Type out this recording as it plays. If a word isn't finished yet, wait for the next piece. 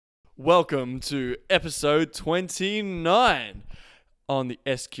Welcome to episode 29 on the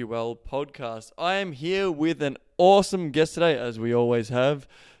SQL podcast. I am here with an awesome guest today, as we always have,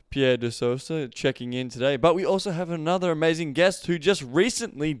 Pierre de Sousa checking in today. But we also have another amazing guest who just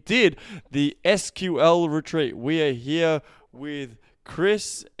recently did the SQL retreat. We are here with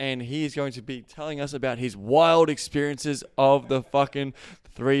Chris, and he is going to be telling us about his wild experiences of the fucking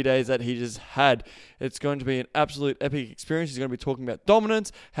 3 days that he just had. It's going to be an absolute epic experience. He's going to be talking about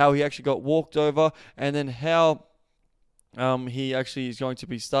dominance, how he actually got walked over, and then how he actually is going to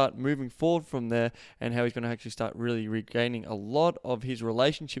be start moving forward from there, and how he's going to actually start really regaining a lot of his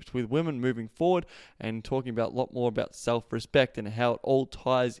relationships with women moving forward, and talking about a lot more about self-respect and how it all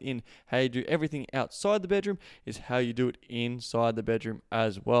ties in. How you do everything outside the bedroom is how you do it inside the bedroom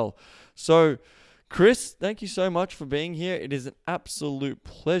as well. So Chris, thank you so much for being here. It is an absolute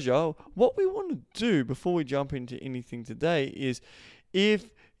pleasure. What we want to do before we jump into anything today is, if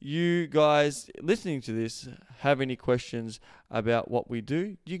you guys listening to this have any questions about what we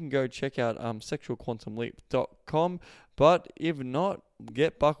do, you can go check out sexualquantumleap.com. But if not,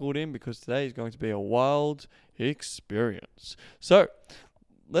 get buckled in, because today is going to be a wild experience. So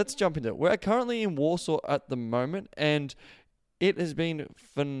let's jump into it. We're currently in Warsaw at the moment, and it has been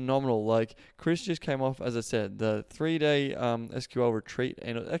phenomenal. Like, Chris just came off, as I said, the 3-day SQL retreat,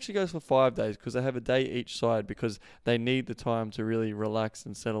 and it actually goes for 5 days because they have a day each side because they need the time to really relax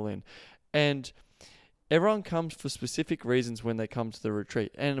and settle in. And everyone comes for specific reasons when they come to the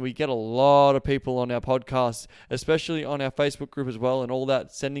retreat. And we get a lot of people on our podcast, especially on our Facebook group as well, and all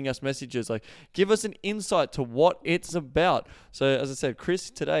that, sending us messages like, give us an insight to what it's about. So as I said, Chris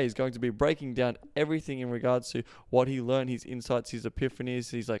today is going to be breaking down everything in regards to what he learned, his insights, his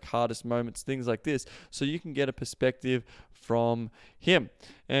epiphanies, his hardest moments, things like this, so you can get a perspective from him.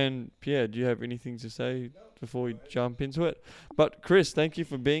 And Pierre, do you have anything to say before we jump into it? But Chris, thank you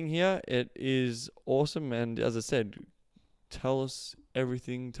for being here. It is awesome. And as I said, tell us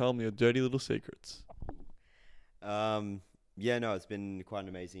everything. Tell me your dirty little secrets. It's been quite an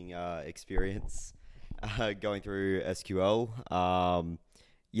amazing experience going through SQL.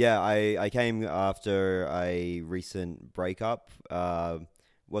 I came after a recent breakup.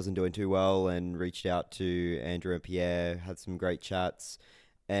 Wasn't doing too well, and reached out to Andrew and Pierre, had some great chats,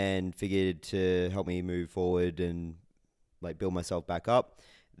 and figured to help me move forward and build myself back up,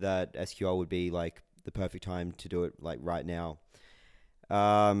 that SQL would be the perfect time to do it right now.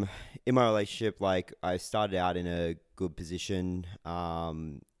 In my relationship, I started out in a good position,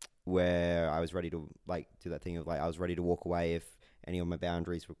 where I was ready to do that thing of I was ready to walk away if any of my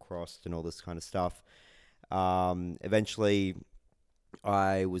boundaries were crossed and all this kind of stuff. Eventually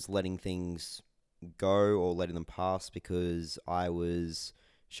I was letting things go, or letting them pass, because I was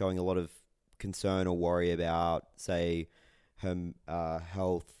showing a lot of concern or worry about, say, her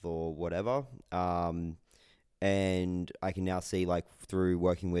health or whatever. And I can now see, through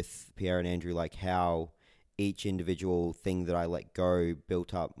working with Pierre and Andrew, how each individual thing that I let go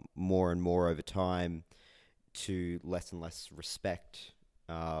built up more and more over time to less and less respect,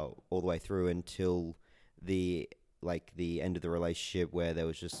 all the way through until the end of the relationship, where there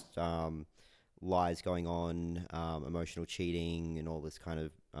was just lies going on, emotional cheating, and all this kind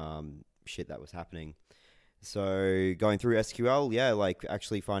of shit that was happening. So going through SQL,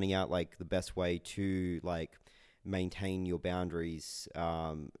 actually finding out the best way to maintain your boundaries,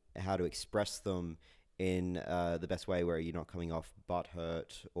 how to express them in the best way where you're not coming off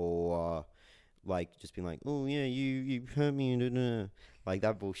butthurt, or just being oh yeah, you hurt me,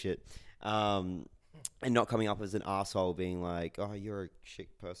 that bullshit. And not coming up as an arsehole, being oh, you're a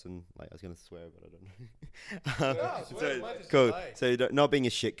shit person. I was going to swear, but I don't know. Cool. So not being a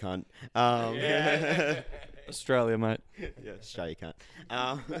shit cunt. Australia, mate. Yeah, Australia cunt.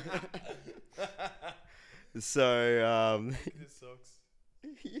 So, This sucks.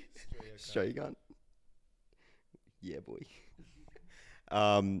 Australia cunt. Yeah, boy.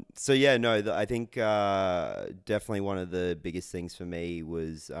 I think definitely one of the biggest things for me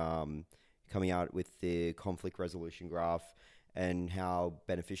was coming out with the conflict resolution graph, and how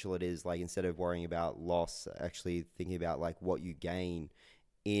beneficial it is, instead of worrying about loss, actually thinking about what you gain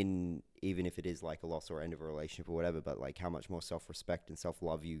in, even if it is a loss or end of a relationship or whatever, but how much more self-respect and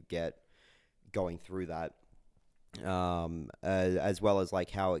self-love you get going through that, as well as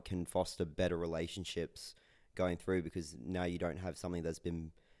how it can foster better relationships going through, because now you don't have something that's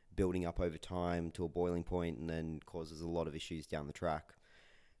been building up over time to a boiling point and then causes a lot of issues down the track.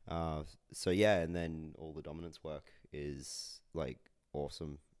 And then all the dominance work is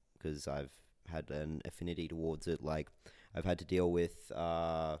awesome, because I've had an affinity towards it. I've had to deal with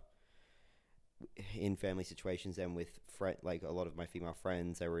in family situations and with like a lot of my female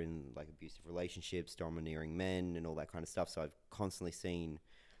friends, they were in like abusive relationships, domineering men, and all that kind of stuff. So I've constantly seen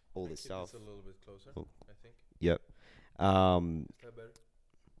all this stuff. It's a little bit closer, Oh. I think. Yep. Is that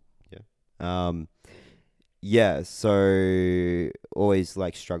better? Yeah, so always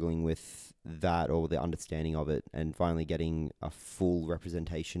like struggling with that or the understanding of it, and finally getting a full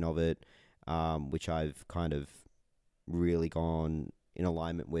representation of it, which I've kind of really gone in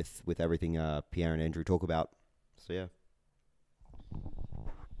alignment with everything Pierre and Andrew talk about. So yeah.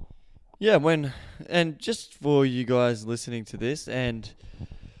 Yeah, and just for you guys listening to this, and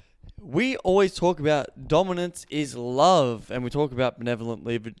we always talk about dominance is love, and we talk about benevolent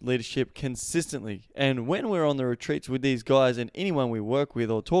leadership consistently. And when we're on the retreats with these guys and anyone we work with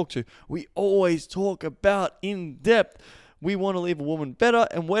or talk to, we always talk about in depth. We want to leave a woman better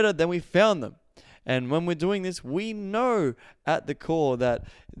and wetter than we found them. And when we're doing this, we know at the core that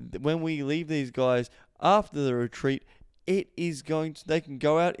when we leave these guys after the retreat, they can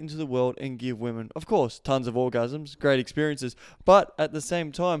go out into the world and give women, of course, tons of orgasms, great experiences. But at the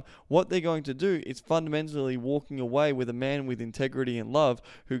same time, what they're going to do is fundamentally walking away with a man with integrity and love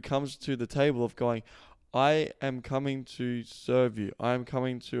who comes to the table of going, I am coming to serve you. I am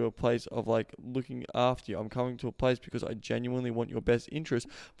coming to a place of like looking after you. I'm coming to a place because I genuinely want your best interest,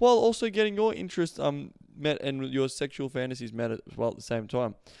 while also getting your interests met and your sexual fantasies met as well at the same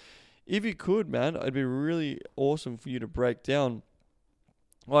time. If you could, man, it'd be really awesome for you to break down.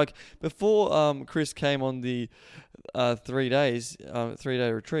 Like before Chris came on the 3 day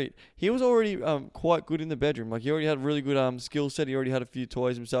retreat, he was already quite good in the bedroom. Like he already had a really good skill set. He already had a few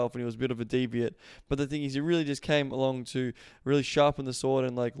toys himself, and he was a bit of a deviant. But the thing is, he really just came along to really sharpen the sword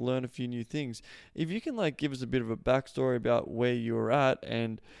and like learn a few new things. If you can like give us a bit of a backstory about where you were at,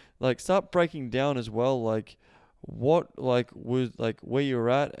 and like start breaking down as well, like what like was like where you were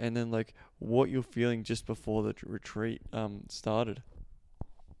at, and then like what you're feeling just before the retreat started.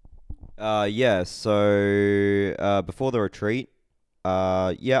 Yeah, so before the retreat,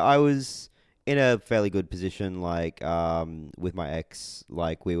 yeah, I was in a fairly good position, like with my ex.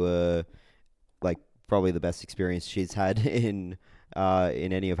 Like we were like probably the best experience she's had in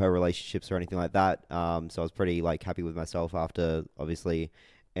any of her relationships or anything like that. So I was pretty like happy with myself after obviously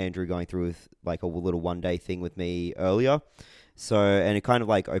Andrew going through with like a little 1 day thing with me earlier. So, and it kind of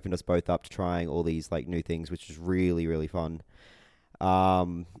like opened us both up to trying all these like new things, which was really, really fun.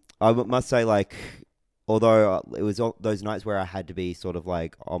 Must say, like, although it was those nights where I had to be sort of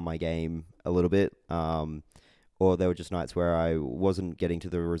like on my game a little bit, or there were just nights where I wasn't getting to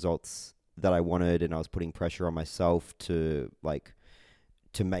the results that I wanted, and I was putting pressure on myself to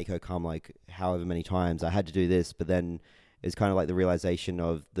make her come like however many times I had to do this. But then it's kind of like the realization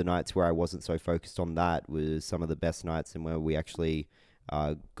of the nights where I wasn't so focused on that was some of the best nights, and where we actually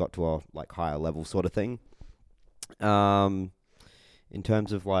got to a like higher level sort of thing. In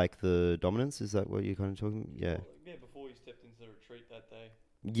terms of like the dominance, is that what you're kind of talking? Yeah. Yeah, before you stepped into the retreat that day.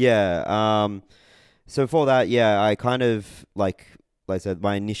 Yeah. So for that, yeah, I kind of like I said,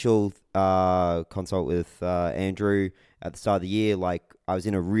 my initial consult with Andrew at the start of the year, like I was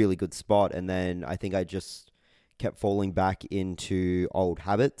in a really good spot, and then I think I just kept falling back into old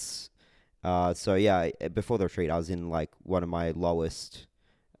habits. So yeah, before the retreat, I was in like one of my lowest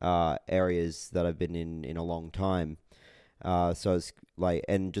areas that I've been in a long time. So it's like,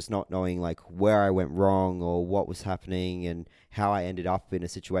 and just not knowing like where I went wrong or what was happening and how I ended up in a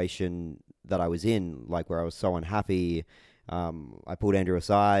situation that I was in, like where I was so unhappy. I pulled Andrew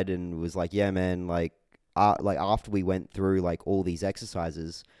aside and was like, yeah, man, like after we went through like all these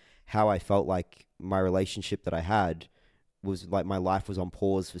exercises, how I felt like my relationship that I had was like my life was on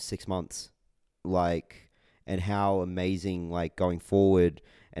pause for 6 months, like, and how amazing, like going forward,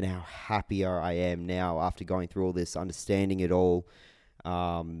 and how happier I am now after going through all this, understanding it all.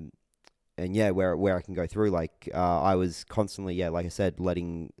 And yeah, where I can go through, like, I was constantly, yeah, like I said,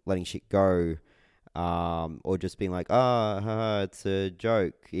 letting shit go, or just being like, it's a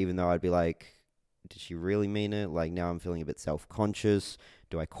joke, even though I'd be like, did she really mean it? Like now I'm feeling a bit self-conscious.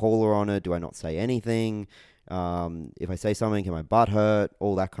 Do I call her on it? Do I not say anything? If I say something, can my butt hurt?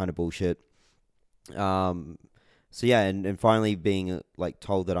 All that kind of bullshit. So yeah, and finally being like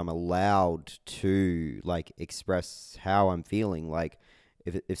told that I'm allowed to like express how I'm feeling. Like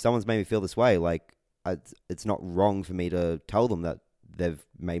if someone's made me feel this way, like it's not wrong for me to tell them that they've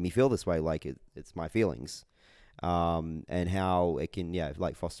made me feel this way. Like it's my feelings, and how it can, yeah,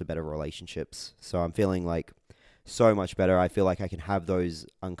 like foster better relationships. So I'm feeling like so much better. I feel like I can have those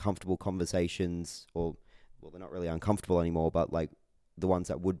uncomfortable conversations, or well, they're not really uncomfortable anymore, but like the ones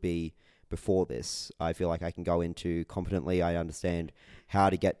that would be before this, I feel like I can go into competently. I understand how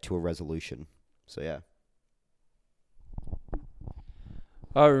to get to a resolution. So yeah.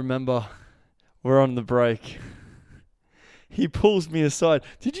 I remember we're on the break. He pulls me aside.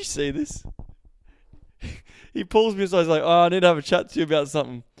 Did you see this? He pulls me aside. He's like, "Oh, I need to have a chat to you about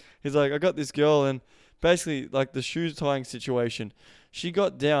something." He's like, "I got this girl," and basically, like the shoe tying situation. She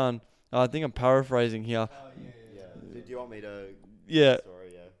got down. I think I'm paraphrasing here. Do you want me to? Yeah.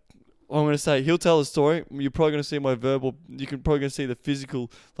 Sorry, yeah. I'm going to say, he'll tell a story. You're probably going to see my verbal, you can probably going to see the physical,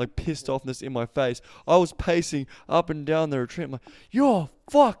 like, pissed offness in my face. I was pacing up and down the retreat. I'm like, you're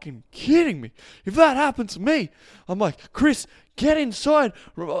fucking kidding me. If that happened to me, I'm like, Chris, get inside.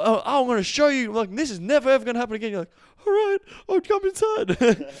 I'm going to show you. I'm like, this is never ever going to happen again. You're like, all right, I'll come inside.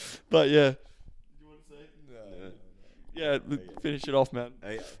 But yeah. You want to say? Yeah, finish it off, man.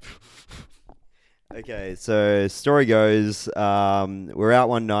 Okay, so story goes, we're out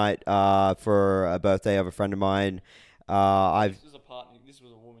one night for a birthday of a friend of mine. This was a partner. This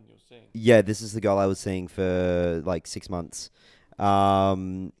was a woman you were seeing. Yeah, this is the girl I was seeing for like 6 months.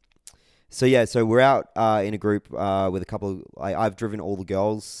 So we're out in a group with a couple. I've driven all the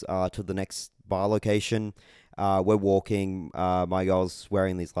girls to the next bar location. We're walking. My girl's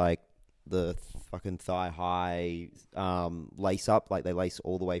wearing these like the fucking thigh high lace up, like they lace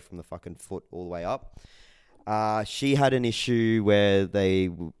all the way from the fucking foot all the way up. She had an issue where they,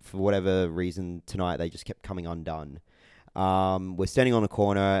 for whatever reason tonight, they just kept coming undone. We're standing on a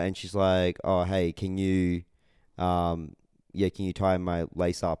corner and she's like, "Oh, hey, can you tie my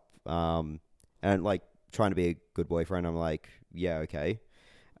lace up?" And like trying to be a good boyfriend, I'm like, "Yeah, okay."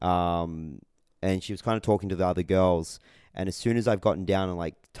 And she was kind of talking to the other girls. And as soon as I've gotten down and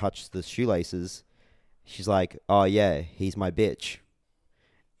like touched the shoelaces, she's like, "Oh yeah, he's my bitch."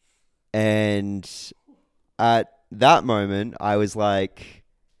 And at that moment, I was like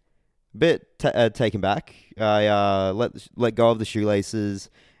a bit taken back. I let go of the shoelaces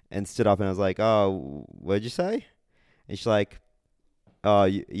and stood up and I was like, "Oh, what'd you say?" And she's like, "Oh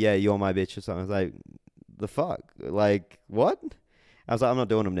yeah, you're my bitch" or something. I was like, "The fuck? Like what?" I was like, "I'm not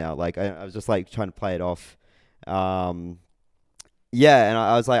doing them now." Like I was just like trying to play it off. Yeah, and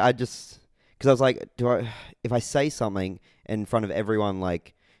I was like, because I was like, if I say something in front of everyone,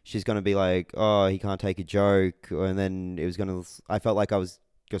 like, she's going to be like, "Oh, he can't take a joke," and then I felt like I was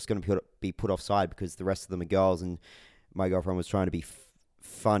just going to be put offside because the rest of them are girls, and my girlfriend was trying to be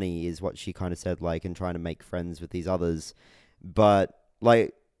funny, is what she kind of said, like, and trying to make friends with these others. But,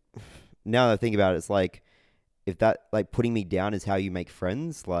 like, now that I think about it, it's like, if that, like, putting me down is how you make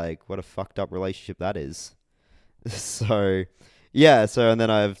friends, like, what a fucked up relationship that is. So, yeah, and then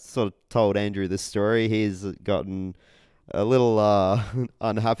I've sort of told Andrew this story. He's gotten a little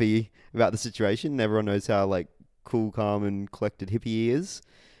unhappy about the situation. Everyone knows how, like, cool, calm, and collected hippie he is.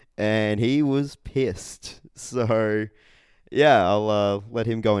 And he was pissed. So, yeah, I'll let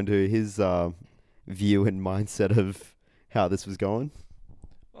him go into his view and mindset of how this was going.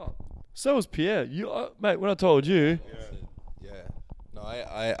 Oh, so was Pierre. You, mate, when I told you. Yeah. No,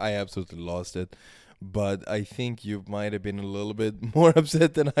 I absolutely lost it. But I think you might have been a little bit more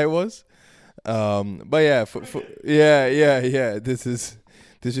upset than I was. But yeah, this is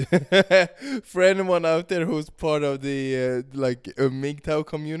for anyone out there who's part of the like a MGTOW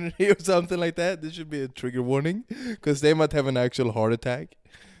community or something like that, this should be a trigger warning because they might have an actual heart attack.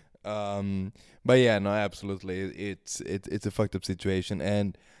 But yeah, no, absolutely, it's a fucked up situation,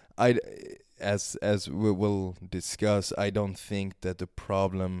 and as we will discuss, I don't think that the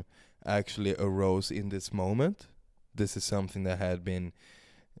problem actually arose in this moment. This is something that had been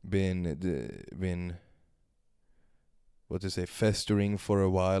what to say, festering for a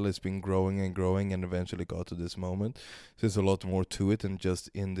while. It's been growing and growing and eventually got to this moment. So there's a lot more to it than just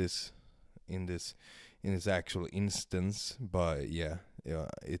in this actual instance. But yeah,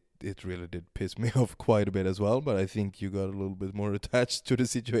 it really did piss me off quite a bit as well, but I think you got a little bit more attached to the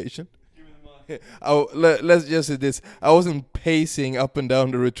situation. Let's just say this. I wasn't pacing up and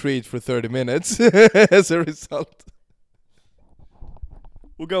down the retreat for 30 minutes as a result.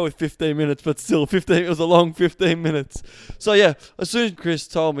 We'll go with 15 minutes, but still, it was a long 15 minutes. So yeah, as soon as Chris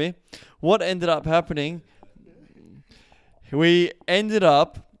told me, what ended up happening, we ended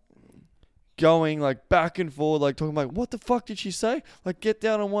up going like back and forth, like talking like, what the fuck did she say? Like, get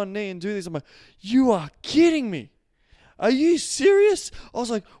down on one knee and do this. I'm like, you are kidding me. Are you serious? I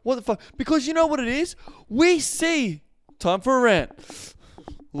was like, what the fuck? Because you know what it is? We see. Time for a rant.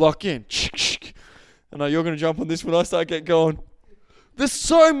 Lock in. I know you're going to jump on this when I start getting going. There's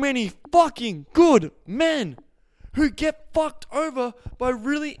so many fucking good men who get fucked over by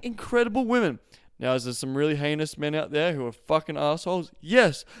really incredible women. Now, is there some really heinous men out there who are fucking assholes?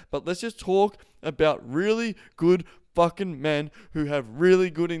 Yes. But let's just talk about really good fucking men who have really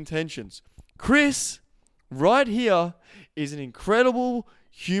good intentions. Chris, right here, is an incredible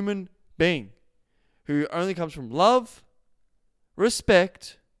human being who only comes from love,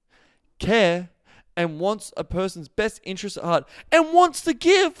 respect, care, and wants a person's best interest at heart, and wants to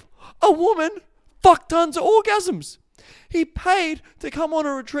give a woman fuck tons of orgasms. He paid to come on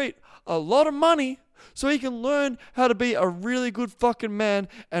a retreat a lot of money so he can learn how to be a really good fucking man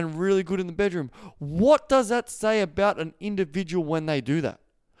and really good in the bedroom. What does that say about an individual when they do that?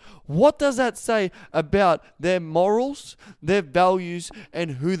 What does that say about their morals, their values,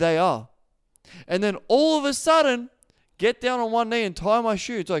 and who they are? And then all of a sudden, get down on one knee and tie my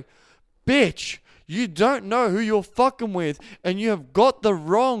shoe. It's like, bitch, you don't know who you're fucking with, and you have got the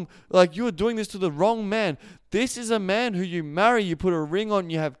wrong, like, you are doing this to the wrong man. This is a man who you marry, you put a ring on,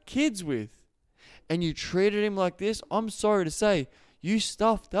 you have kids with, and you treated him like this. I'm sorry to say, you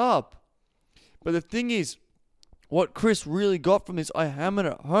stuffed up. But the thing is, what Chris really got from this, I hammered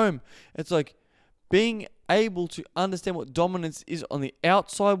at home. It's like being able to understand what dominance is on the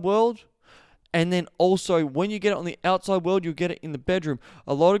outside world. And then also, when you get it on the outside world, you'll get it in the bedroom.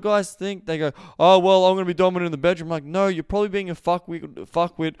 A lot of guys think, they go, oh, well, I'm going to be dominant in the bedroom. I'm like, no, you're probably being a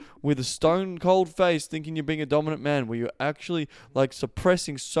fuckwit with a stone cold face thinking you're being a dominant man, where you're actually like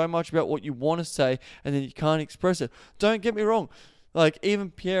suppressing so much about what you want to say and then you can't express it. Don't get me wrong. Like,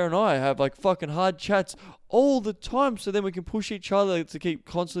 even Pierre and I have like fucking hard chats all the time, so then we can push each other to keep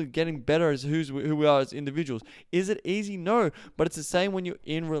constantly getting better as who we are as individuals. Is it easy? No, but it's the same when you're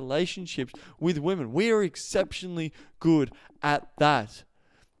in relationships with women. We are exceptionally good at that.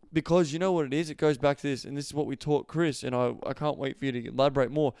 Because you know what it is? It goes back to this, and this is what we taught Chris, and I can't wait for you to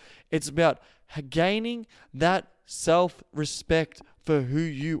elaborate more. It's about gaining that self-respect for who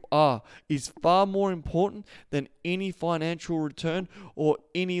you are is far more important than any financial return or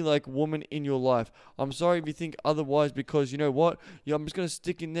any like woman in your life. I'm sorry if you think otherwise, because you know what? Yeah, I'm just going to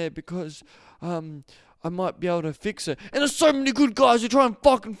stick in there because I might be able to fix it. And there's so many good guys who try and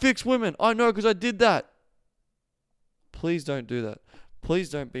fucking fix women. I know, because I did that. Please don't do that. Please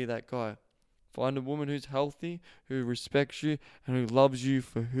don't be that guy. Find a woman who's healthy, who respects you, and who loves you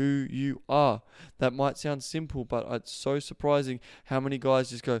for who you are. That might sound simple, but it's so surprising how many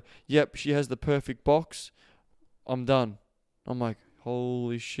guys just go, yep, she has the perfect box, I'm done. I'm like,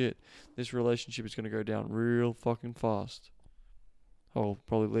 holy shit, this relationship is going to go down real fucking fast. I'll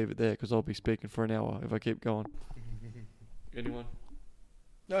probably leave it there, because I'll be speaking for an hour if I keep going. Anyone?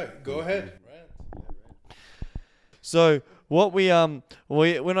 No, go ahead. So what we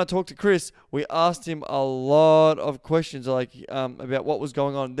when I talked to Chris, we asked him a lot of questions like about what was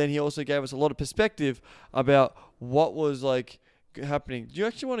going on. Then he also gave us a lot of perspective about what was like happening. Do you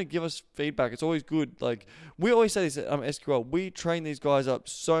actually want to give us feedback? It's always good. Like, we always say this at SQL, we train these guys up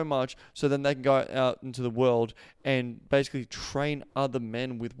so much so then they can go out into the world and basically train other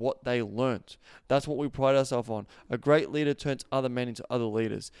men with what they learnt. That's what we pride ourselves on. A great leader turns other men into other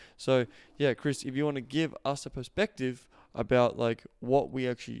leaders. So yeah, Chris, if you want to give us a perspective about like what we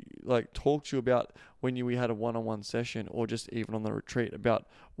actually like talked to you about when we had a one-on-one session, or just even on the retreat, about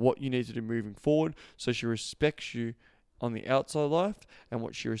what you need to do moving forward so she respects you on the outside life, and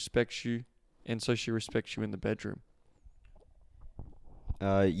what she respects you, and so she respects you in the bedroom.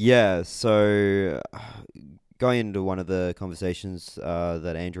 Yeah, so going into one of the conversations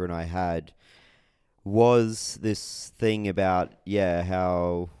that Andrew and I had was this thing about,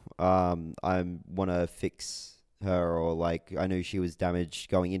 how I want to fix her, or like I knew she was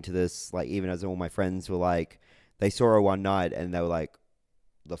damaged going into this, like even as all my friends were like, they saw her one night and they were like,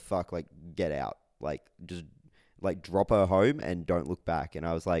 the fuck, like get out, like just like drop her home and don't look back. And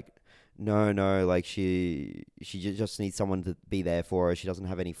I was like, no, like she just needs someone to be there for her. She doesn't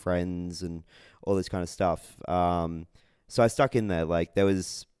have any friends and all this kind of stuff. So I stuck in there. Like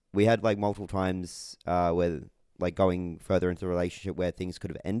we had like multiple times where like going further into the relationship where things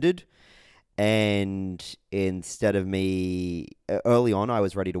could have ended. And instead of me, early on, I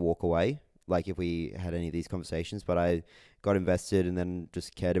was ready to walk away, like if we had any of these conversations, but I got invested and then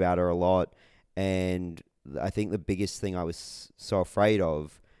just cared about her a lot. And I think the biggest thing I was so afraid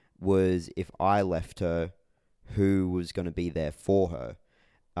of was if I left her, who was going to be there for her.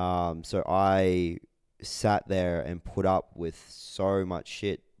 So I sat there and put up with so much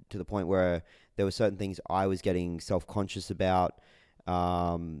shit to the point where there were certain things I was getting self-conscious about,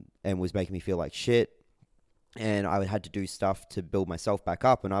 and was making me feel like shit. And I had to do stuff to build myself back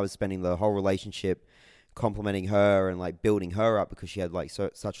up. And I was spending the whole relationship complimenting her and like building her up because she had like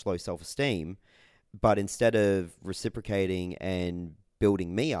such low self-esteem. But instead of reciprocating and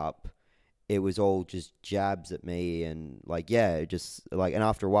building me up, it was all just jabs at me and like, just like, and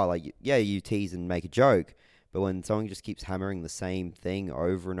after a while, like, you tease and make a joke, But when someone just keeps hammering the same thing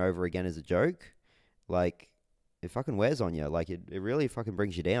over and over again as a joke, like, it fucking wears on you. Like, it really fucking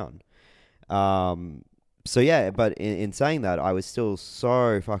brings you down. So yeah, but in saying that, I was still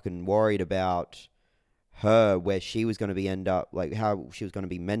so fucking worried about her, where she was going to be like how she was going to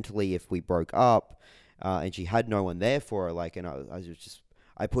be mentally if we broke up, and she had no one there for her. Like, and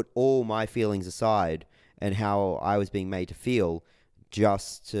I put all my feelings aside and how I was being made to feel,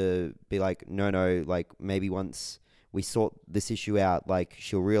 just to be like, no, like, maybe once we sort this issue out, like,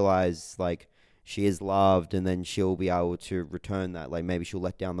 she'll realize, like, she is loved, and then she'll be able to return that. Like, maybe she'll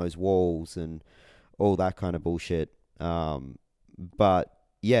let down those walls and all that kind of bullshit. But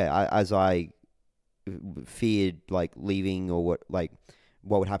yeah, as I feared, like, leaving, or what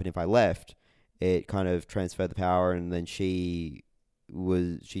would happen if I left, it kind of transferred the power, and then she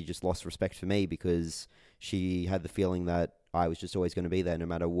just lost respect for me, because she had the feeling that I was just always going to be there, no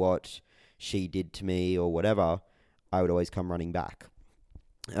matter what she did to me or whatever. I would always come running back.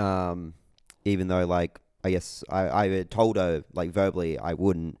 Even though, like, I guess I had told her, like, verbally I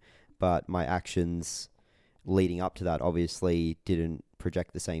wouldn't, but my actions leading up to that obviously didn't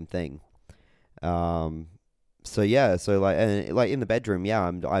project the same thing. So yeah, so like, and like in the bedroom, yeah,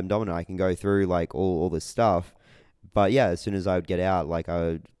 I'm dominant. I can go through like all this stuff, but yeah, as soon as I would get out, like, I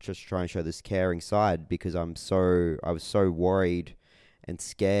would just try and show this caring side, because I was so worried and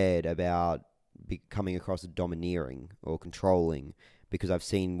scared about coming across as domineering or controlling, because I've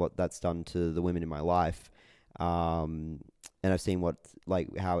seen what that's done to the women in my life. And I've seen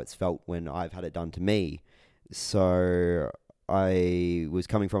how it's felt when I've had it done to me. So I was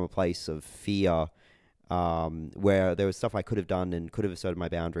coming from a place of fear, where there was stuff I could have done and could have asserted my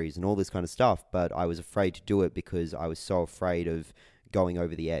boundaries and all this kind of stuff, but I was afraid to do it because I was so afraid of going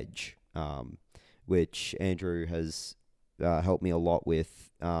over the edge, which Andrew has helped me a lot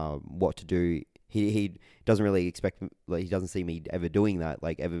with, what to do. He doesn't really expect, like, he doesn't see me ever doing that,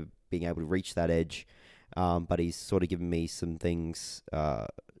 like, ever being able to reach that edge. But he's sort of given me some things,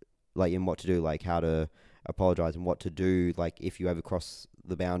 like, in what to do, like how to apologize and what to do, like, if you ever cross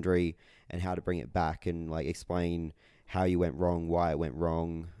the boundary, and how to bring it back, and like explain how you went wrong, why it went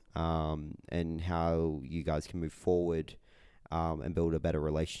wrong, and how you guys can move forward, and build a better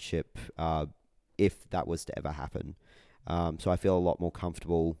relationship, if that was to ever happen. So I feel a lot more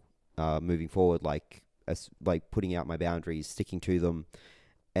comfortable moving forward, like putting out my boundaries, sticking to them,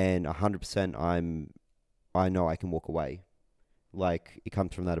 and 100% I know I can walk away. Like, it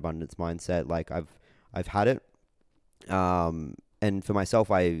comes from that abundance mindset. Like, I've had it, and for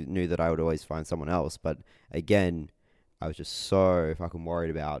myself, I knew that I would always find someone else, but again, I was just so fucking worried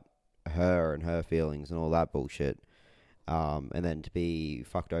about her and her feelings and all that bullshit, and then to be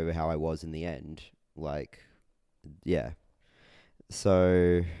fucked over how I was in the end, like, yeah.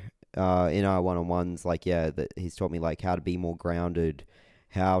 So in our one-on-ones, like, yeah, that he's taught me, like, how to be more grounded,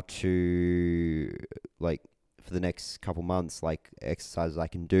 how to, like, for the next couple months, like, exercises I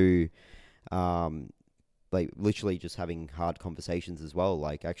can do, like, literally just having hard conversations as well,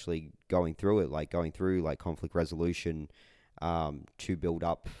 like, actually going through it, like, going through, like, conflict resolution, to build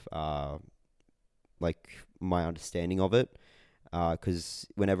up, like, my understanding of it, because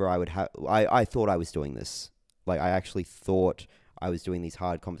whenever I would I thought I was doing this, like, I actually thought I was doing these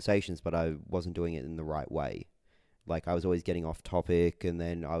hard conversations, but I wasn't doing it in the right way. Like, I was always getting off topic, and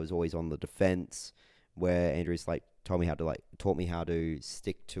then I was always on the defense, where Andrew's like taught me how to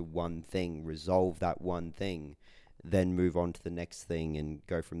stick to one thing, resolve that one thing, then move on to the next thing and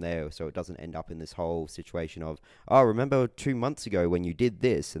go from there. So it doesn't end up in this whole situation of, oh, remember 2 months ago when you did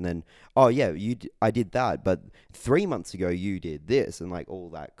this, and then, oh yeah, I did that, but 3 months ago you did this, and like all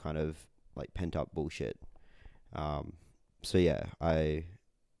that kind of like pent up bullshit. So yeah, I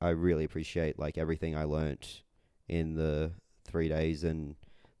really appreciate like everything I learnt in the 3 days and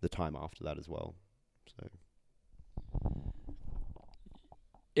the time after that as well. So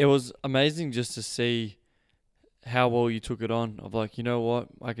it was amazing just to see how well you took it on, of like, you know what,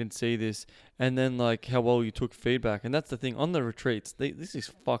 I can see this, and then like how well you took feedback. And that's the thing on the retreats, this is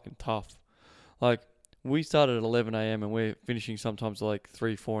fucking tough. Like, we started at 11 a.m. and we're finishing sometimes like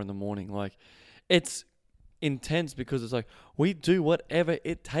 3-4 in the morning. Like, it's intense because it's like, we do whatever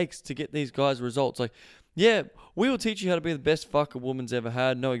it takes to get these guys results. Like, yeah, we will teach you how to be the best fuck a woman's ever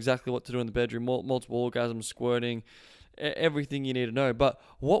had, know exactly what to do in the bedroom, multiple orgasms, squirting, everything you need to know. But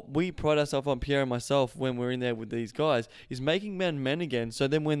what we pride ourselves on, Pierre and myself, when we're in there with these guys, is making men again. So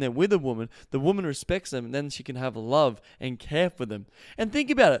then when they're with a woman, the woman respects them, and then she can have love and care for them. And think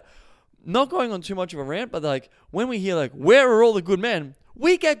about it, not going on too much of a rant, but like, when we hear like, where are all the good men?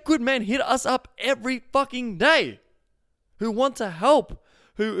 We get good men hit us up every fucking day who want to help,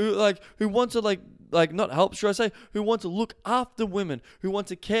 who want to like like not help, should I say, who want to look after women, who want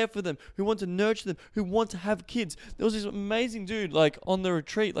to care for them, who want to nurture them, who want to have kids. There was this amazing dude like on the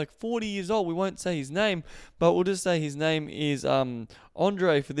retreat, like 40 years old. We won't say his name, but we'll just say his name is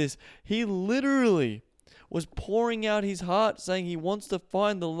Andre for this. He literally was pouring out his heart, saying he wants to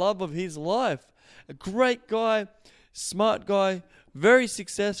find the love of his life. A great guy, smart guy, very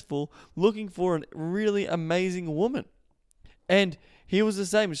successful, looking for a really amazing woman. And he was the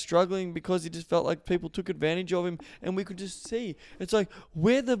same, struggling because he just felt like people took advantage of him. And we could just see, it's like,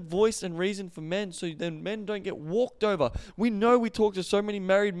 we're the voice and reason for men, so then men don't get walked over. We know we talk to so many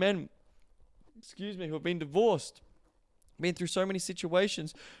married men, who have been divorced, been through so many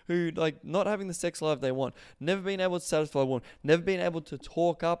situations, who like not having the sex life they want, never been able to satisfy one, never been able to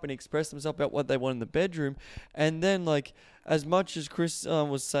talk up and express themselves about what they want in the bedroom. And then like, as much as Chris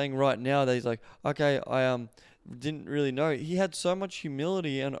was saying right now that he's like, okay, I didn't really know, he had so much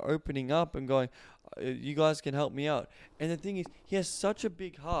humility and opening up and going, you guys can help me out. And the thing is, he has such a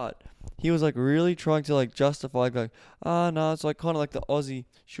big heart. He was like really trying to like justify, going, no, it's like kind of like the Aussie,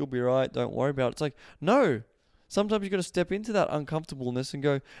 she'll be right, don't worry about it. It's like, no. Sometimes you got to step into that uncomfortableness and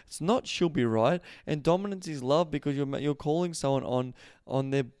go, it's not she'll be right. And dominance is love, because you're calling someone on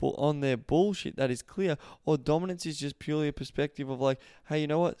their bullshit that is clear. Or dominance is just purely a perspective of like, hey, you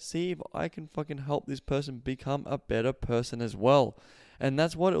know what? See if I can fucking help this person become a better person as well. And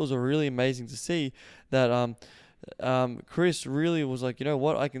that's what it was really amazing to see, that Chris really was like, you know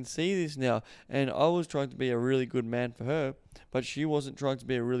what? I can see this now. And I was trying to be a really good man for her, but she wasn't trying to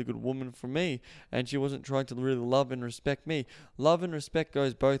be a really good woman for me, and she wasn't trying to really love and respect me. Love and respect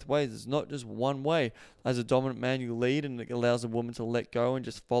goes both ways. It's not just one way. As a dominant man, you lead, and it allows a woman to let go and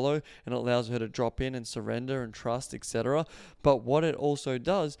just follow, and it allows her to drop in and surrender and trust, etc. But what it also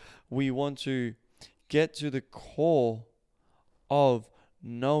does, we want to get to the core of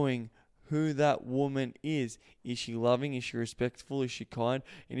knowing who that woman is. Is she loving? Is she respectful? Is she kind?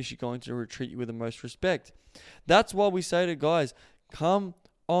 And is she going to treat you with the most respect? That's why we say to guys, come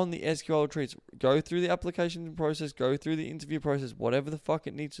on the SQL retreats, go through the application process, go through the interview process, whatever the fuck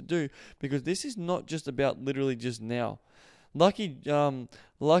it needs to do, because this is not just about literally just now. Lucky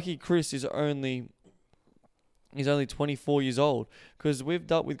Chris is only 24 years old, because we've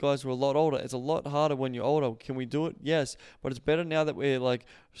dealt with guys who are a lot older. It's a lot harder when you're older. Can we do it? Yes, but it's better now that we're like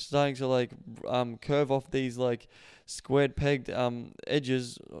starting to like curve off these like squared pegged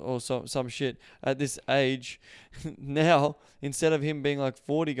edges or some shit at this age. Now, instead of him being like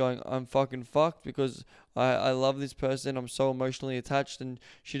 40 going, I'm fucking fucked because I love this person, I'm so emotionally attached, and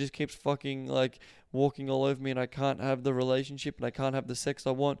she just keeps fucking like walking all over me, and I can't have the relationship, and I can't have the sex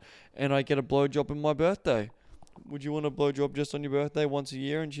I want, and I get a blowjob on my birthday. Would you want a blowjob just on your birthday once a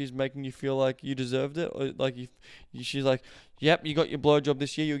year, and she's making you feel like you deserved it? Or like she's like, yep, you got your blowjob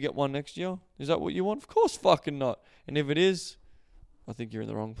this year, you'll get one next year. Is that what you want? Of course fucking not. And if it is, I think you're in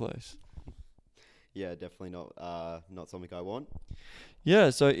the wrong place. Yeah, definitely not something I want. Yeah,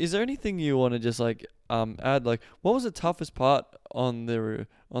 so is there anything you want to just like add? Like, what was the toughest part on the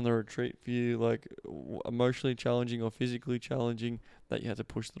retreat for you? Like, emotionally challenging or physically challenging that you had to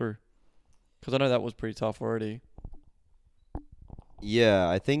push through? Because I know that was pretty tough already. Yeah,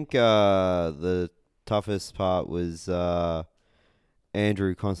 I think the toughest part was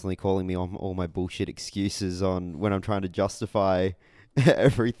Andrew constantly calling me on all my bullshit excuses on when I'm trying to justify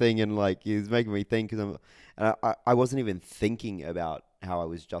everything, and like he was making me think, because I wasn't even thinking about how I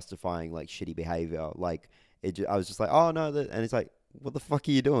was justifying like shitty behavior. Like I was just like, oh no, and it's like, what the fuck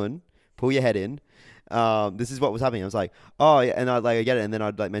are you doing? Pull your head in. This is what was happening. I was like, oh yeah, and I get it, and then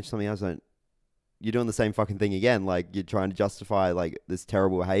I'd like mention something else, and you're doing the same fucking thing again. Like you're trying to justify like this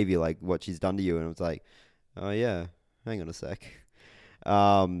terrible behavior, like what she's done to you. And I was like, oh yeah, hang on a sec.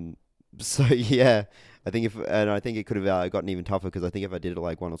 So yeah, I think it could have gotten even tougher, because I think if I did it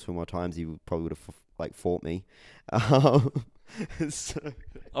like one or two more times, he probably would have like fought me. So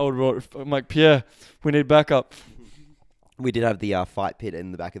I would have Mike, Pierre, we need backup. We did have the fight pit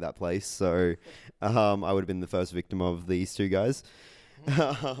in the back of that place, so I would have been the first victim of these two guys.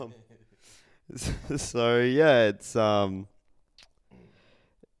 So yeah, it's so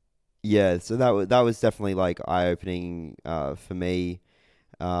that was definitely like eye-opening for me.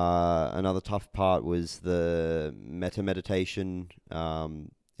 Another tough part was the meditation,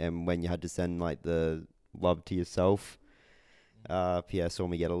 and when you had to send like the love to yourself. Pierre saw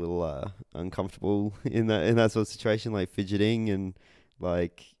me get a little uncomfortable in that sort of situation, like fidgeting, and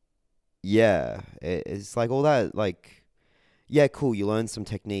like it's like all that, like cool, you learn some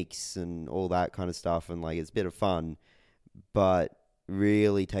techniques and all that kind of stuff, and like it's a bit of fun, but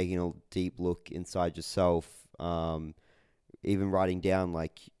really taking a deep look inside yourself, even writing down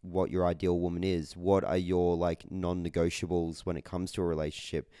like what your ideal woman is. What are your like non-negotiables when it comes to a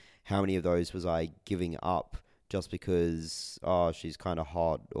relationship? How many of those was I giving up just because she's kind of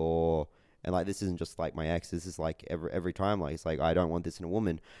hot, or and like this isn't just like my ex. This is like every time, like it's like I don't want this in a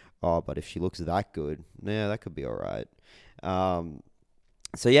woman. Oh, but if she looks that good, yeah, that could be all right.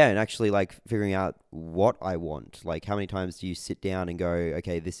 So yeah, and actually like figuring out what I want. Like how many times do you sit down and go,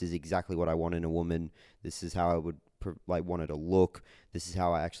 okay, this is exactly what I want in a woman. This is how I would like want her to look. This is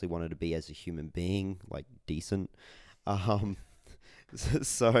how I actually want her to be as a human being, like decent.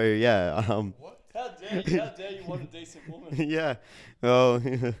 So yeah. What? How dare you? How dare you want a decent woman? Yeah. Well.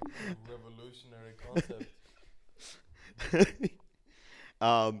 Revolutionary concept.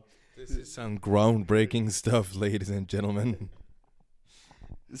 This is some groundbreaking stuff, ladies and gentlemen.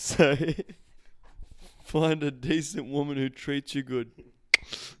 So find a decent woman who treats you good.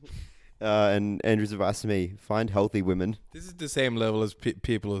 And Andrew's advice to me: find healthy women. This is the same level as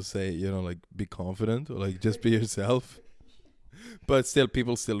people who say, like, be confident or like just be yourself. But still,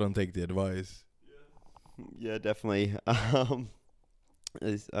 people still don't take the advice. Yeah, definitely. I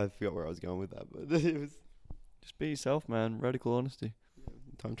forgot where I was going with that, but it was just be yourself, man. Radical honesty.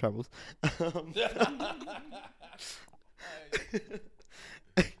 Time travels.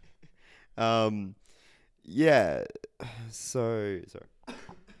 Yeah. So sorry.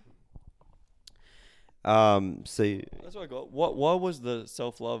 So that's what I got. Why was the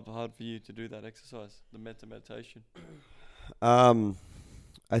self-love hard for you to do that exercise, the meditation?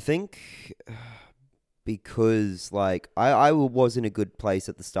 I think because like I was in a good place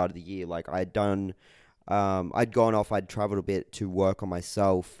at the start of the year. Like I'd gone off, I'd traveled a bit to work on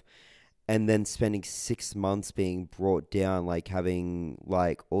myself, and then spending 6 months being brought down, like having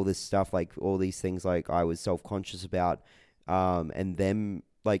like all this stuff, like all these things like I was self-conscious about, and then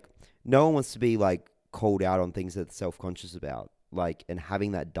like no one wants to be like called out on things that they're self-conscious about, like, and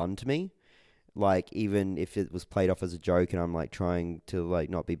having that done to me, like even if it was played off as a joke and I'm like trying to like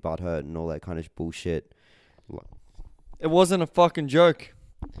not be butthurt and all that kind of bullshit. It wasn't a fucking joke,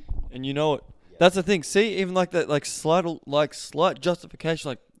 and you know it. Yeah. That's the thing. See, even like that, like slight justification,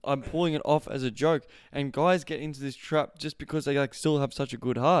 like I'm pulling it off as a joke, and guys get into this trap just because they like still have such a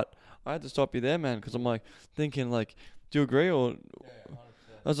good heart. I had to stop you there, man, because I'm like thinking like, do you agree or? Yeah,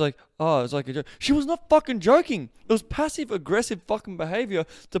 I was like, oh, it's like a joke. She was not fucking joking. It was passive aggressive fucking behavior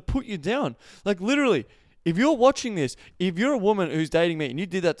to put you down. Like literally, if you're watching this, if you're a woman who's dating me and you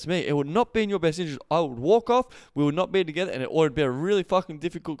did that to me, it would not be in your best interest. I would walk off. We would not be together, and it would be a really fucking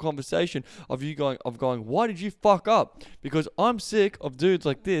difficult conversation of going, why did you fuck up? Because I'm sick of dudes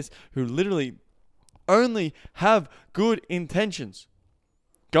like this who literally only have good intentions,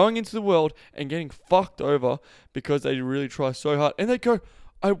 going into the world and getting fucked over because they really try so hard, and they go,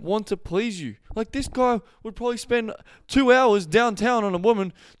 I want to please you. Like this guy would probably spend 2 hours downtown on a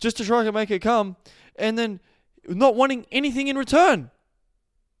woman just to try to make her come, and then not wanting anything in return.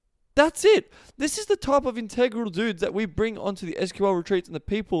 That's it. This is the type of integral dudes that we bring onto the SQL retreats and the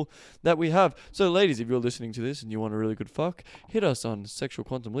people that we have. So ladies, if you're listening to this and you want a really good fuck, hit us on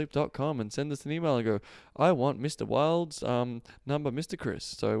sexualquantumleap.com and send us an email and go, I want Mr. Wild's number, Mr. Chris.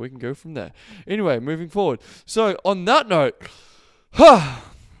 So we can go from there. Anyway, moving forward. So on that note,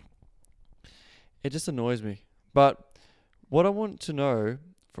 it just annoys me. But what I want to know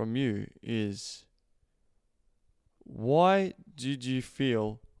from you is, why did you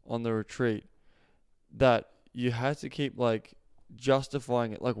feel on the retreat that you had to keep like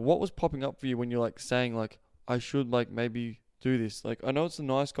justifying it? Like what was popping up for you when you're like saying like, I should like maybe do this? Like I know it's a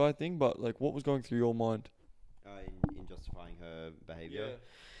nice guy thing, but like what was going through your mind? In justifying her behavior? Yeah.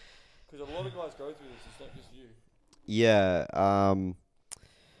 Because a lot of guys go through this, it's not just you. Yeah,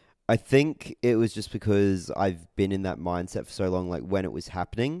 I think it was just because I've been in that mindset for so long, like when it was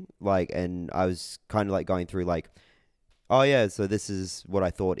happening, like, and I was kind of like going through like, oh yeah, so this is what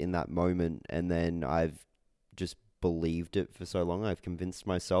I thought in that moment, and then I've just believed it for so long. I've convinced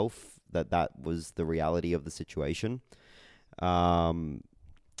myself that that was the reality of the situation,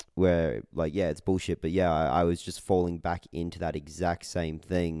 where like, yeah, it's bullshit, but yeah, I was just falling back into that exact same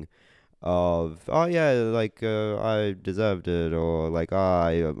thing of, oh yeah, like I deserved it, or like,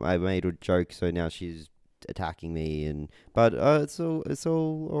 oh, I made a joke, so now she's attacking me, but it's all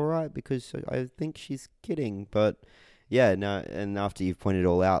alright because I think she's kidding. But yeah, no, and after you've pointed it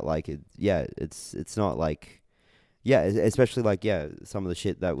all out, like it's not like, yeah, especially like, yeah, some of the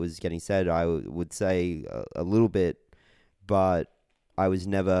shit that was getting said, I would say a little bit, but I was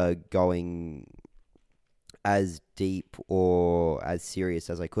never going as deep or as serious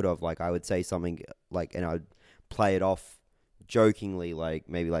as I could have. Like I would say something like, and I'd play it off jokingly, like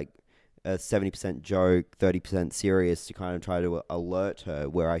maybe like a 70% joke, 30% serious to kind of try to alert her,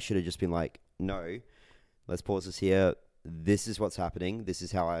 where I should have just been like, no, let's pause this here. This is what's happening. This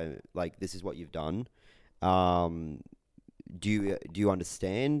is how this is what you've done. Do you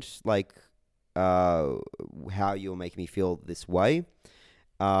understand, like, how you're making me feel this way?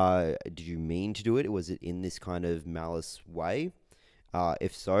 Did you mean to do it? Was it in this kind of malice way?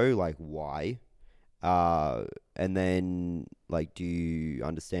 If so, like, why? And then, like, do you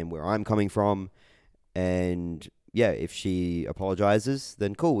understand where I'm coming from? And yeah, if she apologizes,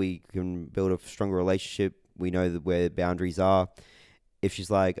 then cool, we can build a stronger relationship. We know where boundaries are. If she's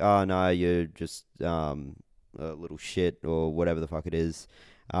like, oh no, you're just a little shit or whatever the fuck it is,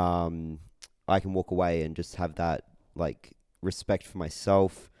 I can walk away and just have that, like, respect for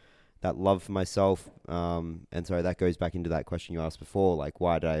myself, that love for myself. And so that goes back into that question you asked before, like,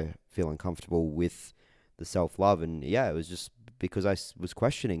 why did I feel uncomfortable with the self-love? And yeah, it was just because I was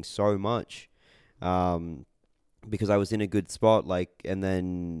questioning so much, because I was in a good spot, like, and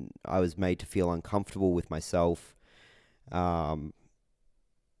then I was made to feel uncomfortable with myself.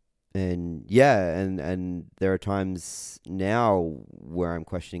 And yeah, and there are times now where I'm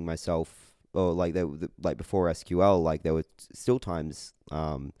questioning myself, or like like before SQL, like there were still times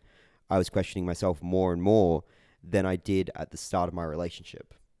I was questioning myself more and more than I did at the start of my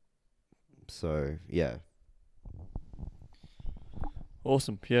relationship. So yeah.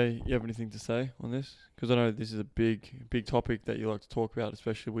 Awesome. Pierre, you have anything to say on this? Because I know this is a big topic that you like to talk about,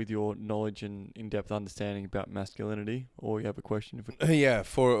 especially with your knowledge and in-depth understanding about masculinity. Or you have a question? Yeah,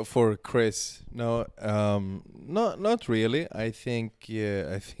 for Chris, no, not really. I think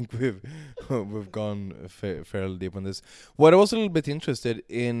we've gone fairly deep on this. What I was a little bit interested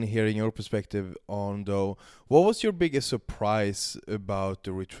in hearing your perspective on, though, what was your biggest surprise about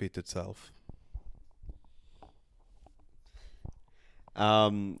the retreat itself?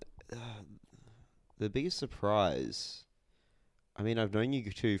 The biggest surprise, I mean, I've known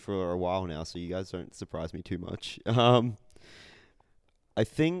you two for a while now, so you guys don't surprise me too much. I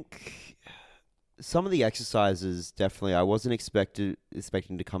think some of the exercises, definitely, I wasn't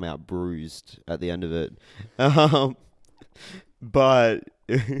expecting to come out bruised at the end of it. But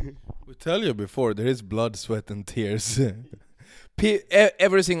We tell you before, there is blood, sweat, and tears.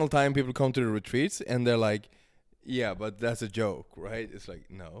 Every single time people come to the retreats, and they're like, yeah, but that's a joke, right? It's like,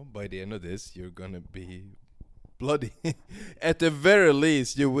 no, by the end of this, you're gonna be bloody. At the very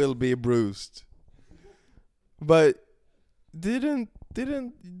least, you will be bruised. But didn't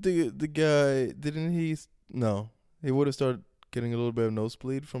the guy, didn't he, no, he would have started getting a little bit of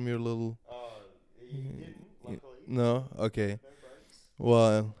nosebleed from your little... he didn't, luckily. No? Okay.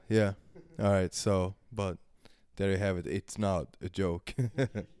 Well, yeah. All right, so, but there you have it. It's not a joke. We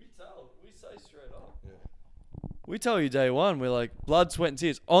say straight up. We tell you day one, we're like, blood, sweat, and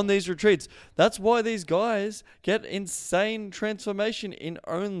tears on these retreats. That's why these guys get insane transformation in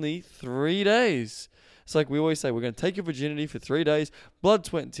only 3 days. It's like we always say, we're going to take your virginity for 3 days, blood,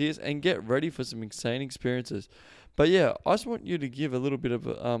 sweat, and tears, and get ready for some insane experiences. But yeah, I just want you to give a little bit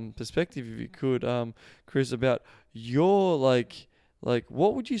of perspective, if you could, Chris, about your, like,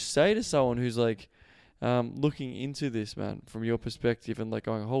 what would you say to someone who's like, looking into this, man, from your perspective, and like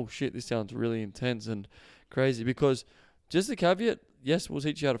going, oh shit, this sounds really intense and crazy? Because just a caveat, yes, we'll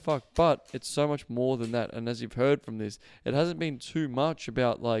teach you how to fuck, but it's so much more than that. And as you've heard from this, it hasn't been too much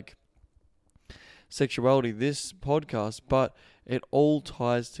about like sexuality, this podcast, but it all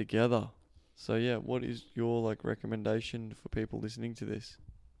ties together. So yeah, what is your like recommendation for people listening to this?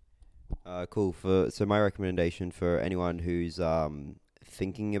 Cool. So my recommendation for anyone who's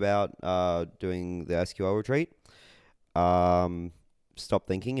thinking about doing the SQL retreat, stop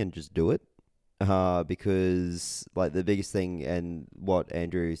thinking and just do it. Because like the biggest thing, and what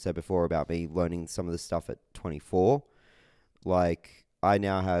Andrew said before about me learning some of this stuff at 24, like I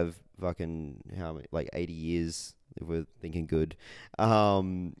now have fucking how many, like 80 years, if we're thinking good,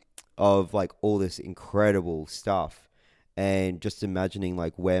 of like all this incredible stuff, and just imagining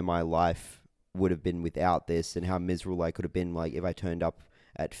like where my life would have been without this, and how miserable I could have been like if I turned up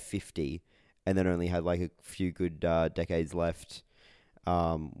at 50 and then only had like a few good decades left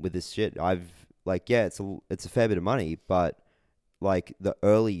with this shit. I've like, yeah, it's a fair bit of money, but like the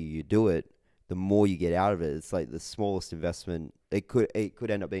earlier you do it, the more you get out of it. It's like the smallest investment. It could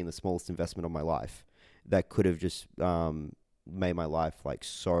end up being the smallest investment of my life that could have just made my life like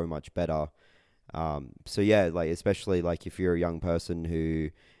so much better. So yeah, like especially like if you're a young person who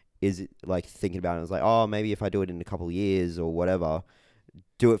is like thinking about it, it's like, oh, maybe if I do it in a couple of years or whatever,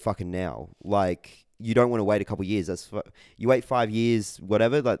 do it fucking now. Like you don't want to wait a couple of years. You wait 5 years,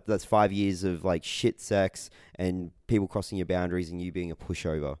 whatever. That's 5 years of like shit sex and people crossing your boundaries and you being a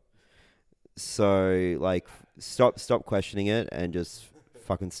pushover. So like, stop questioning it and just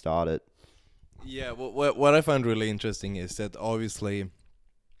fucking start it. Yeah, what I find really interesting is that obviously,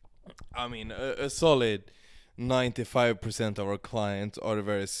 I mean, a solid 95% of our clients are a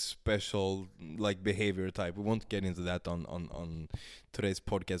very special like behavior type. We won't get into that on today's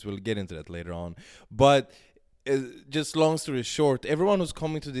podcast. We'll get into that later on. But just long story short, everyone who's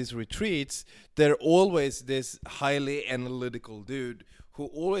coming to these retreats, they're always this highly analytical dude who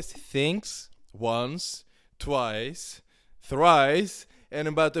always thinks once, twice, thrice, and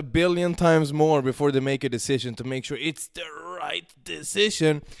about a billion times more before they make a decision to make sure it's the right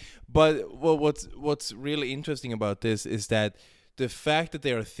decision. But what's really interesting about this is that the fact that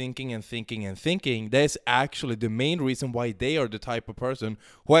they are thinking and thinking and thinking, that's actually the main reason why they are the type of person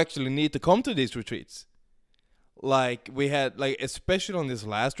who actually need to come to these retreats. Like we had, like especially on this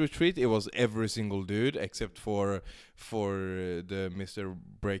last retreat, it was every single dude except for the Mr.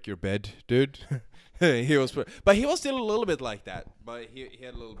 Break Your Bed dude. He was, but he was still a little bit like that. But he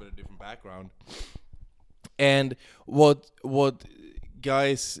had a little bit of different background. And what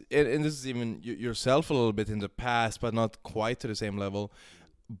guys, and this is even yourself a little bit in the past, but not quite to the same level.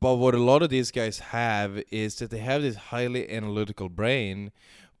 But what a lot of these guys have is that they have this highly analytical brain.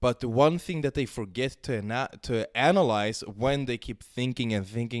 But the one thing that they forget to analyze when they keep thinking and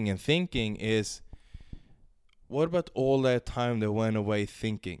thinking and thinking is, what about all that time they went away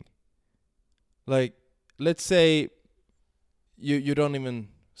thinking? Like, let's say you don't even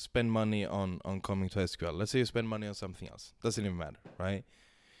spend money on coming to SQL. Let's say you spend money on something else. Doesn't even matter, right?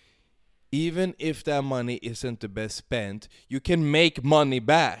 Even if that money isn't the best spent, you can make money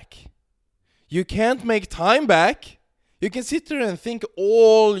back. You can't make time back. You can sit there and think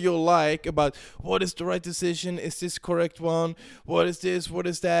all you like about what is the right decision, is this correct one, what is this, what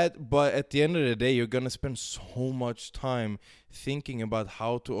is that, but at the end of the day, you're going to spend so much time thinking about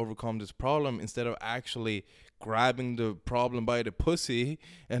how to overcome this problem instead of actually grabbing the problem by the pussy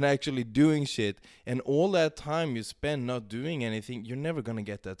and actually doing shit. And all that time you spend not doing anything, you're never going to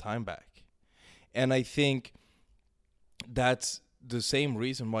get that time back. And I think that's the same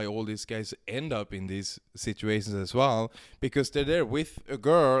reason why all these guys end up in these situations as well, because they're there with a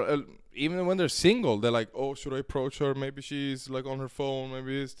girl, even when they're single, they're like, oh, should I approach her? Maybe she's like on her phone,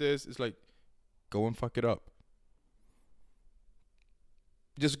 maybe it's this. It's like, go and fuck it up.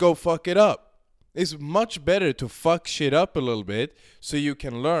 Just go fuck it up. It's much better to fuck shit up a little bit so you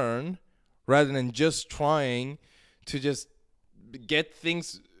can learn rather than just trying to just get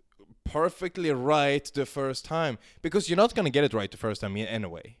things perfectly right the first time, because you're not going to get it right the first time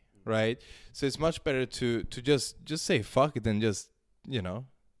anyway, right? So it's much better to just say fuck it and just,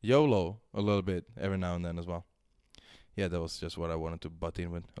 YOLO a little bit every now and then as well. Yeah, that was just what I wanted to butt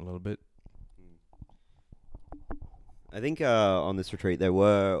in with a little bit. I think on this retreat there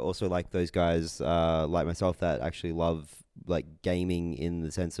were also like those guys like myself that actually love like gaming in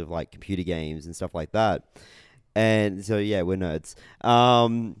the sense of like computer games and stuff like that. And so yeah, we're nerds.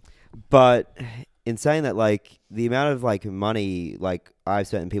 But in saying that, like the amount of like money like I've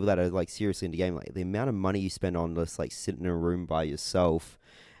spent, and people that are like seriously into gaming, like the amount of money you spend on just like sitting in a room by yourself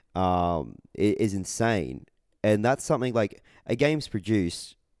is insane. And that's something like a game's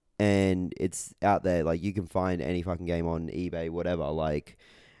produced and it's out there, like you can find any fucking game on eBay, whatever, like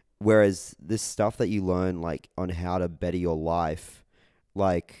whereas this stuff that you learn like on how to better your life,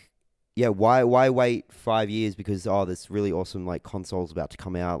 like yeah, why wait 5 years because this really awesome like console's about to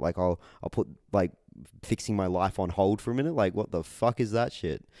come out, like I'll put like fixing my life on hold for a minute, like what the fuck is that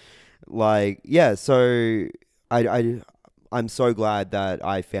shit? Like yeah, so I'm so glad that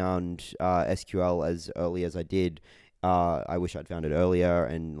I found SQL as early as I did. I wish I'd found it earlier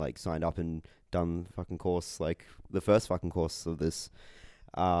and like signed up and done the fucking course, like the first fucking course of this.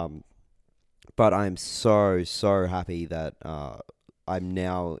 But I'm so happy that I'm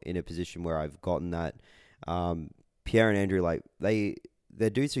now in a position where I've gotten that. Pierre and Andrew, like they're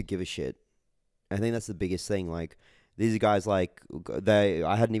dudes who give a shit. I think that's the biggest thing. Like these are guys like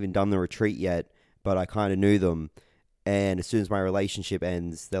I hadn't even done the retreat yet, but I kind of knew them. And as soon as my relationship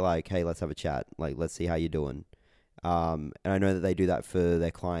ends, they're like, hey, let's have a chat. Like, let's see how you're doing. And I know that they do that for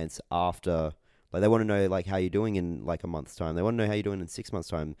their clients after. Like they want to know like how you're doing in like a month's time. They want to know how you're doing in 6 months'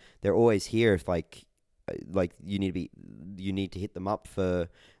 time. They're always here if like you need to hit them up for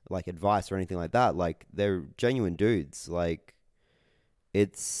like advice or anything like that. Like they're genuine dudes. Like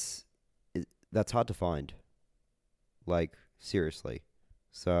that's hard to find. Like seriously.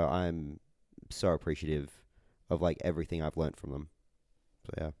 So I'm so appreciative of like everything I've learned from them.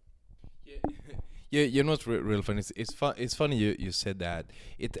 So yeah. Yeah, you know what's real funny? It's funny you said that.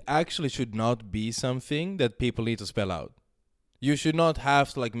 It actually should not be something that people need to spell out. You should not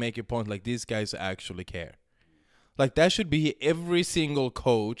have to like make a point like these guys actually care. Like that should be every single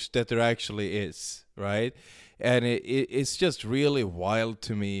coach that there actually is, right? And it's just really wild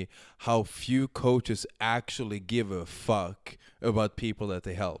to me how few coaches actually give a fuck about people that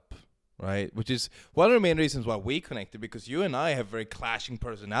they help, right? Which is one of the main reasons why we connected, because you and I have very clashing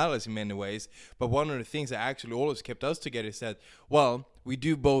personalities in many ways. But one of the things that actually always kept us together is that, well, we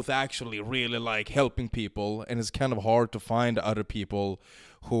do both actually really like helping people, and it's kind of hard to find other people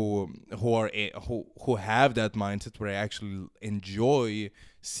who have that mindset where they actually enjoy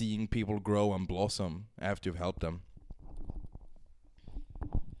seeing people grow and blossom after you've helped them.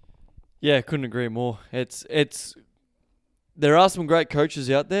 Yeah, couldn't agree more. It's there are some great coaches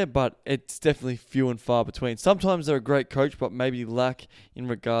out there, but it's definitely few and far between. Sometimes they're a great coach, but maybe lack in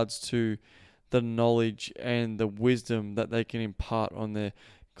regards to the knowledge and the wisdom that they can impart on their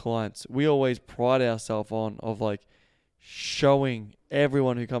clients. We always pride ourselves on like showing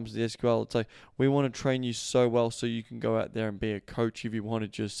everyone who comes to the SQL, it's like, we want to train you so well so you can go out there and be a coach if you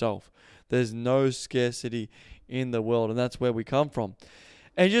wanted yourself. There's no scarcity in the world, and that's where we come from.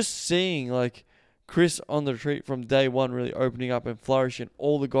 And just seeing like Chris on the retreat from day one really opening up and flourishing,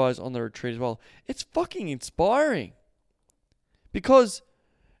 all the guys on the retreat as well, it's fucking inspiring. Because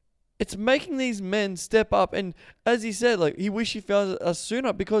it's making these men step up, and as he said, like, he wish he found us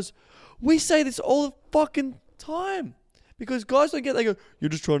sooner, because we say this all the fucking time. Because guys don't get, they go, you're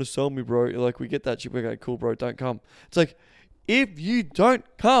just trying to sell me, bro. Like, we get that shit. We go, cool, bro, don't come. It's like, if you don't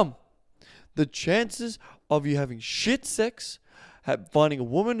come, the chances of you having shit sex, finding a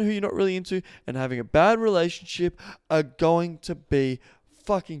woman who you're not really into, and having a bad relationship are going to be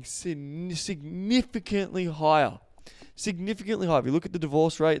fucking significantly higher. Significantly high. If you look at the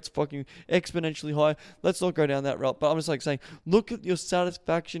divorce rate, it's fucking exponentially high. Let's not go down that route. But I'm just like saying, look at your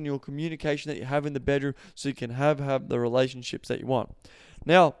satisfaction, your communication that you have in the bedroom, so you can have the relationships that you want.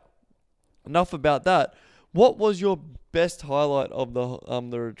 Now, enough about that. What was your best highlight of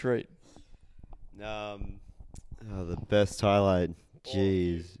the retreat? The best highlight.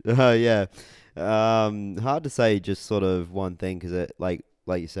 Jeez. Yeah. Hard to say just sort of one thing, because it like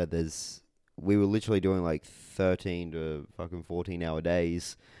you said, we were literally doing like 13 to fucking 14-hour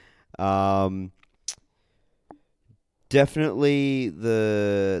days. Definitely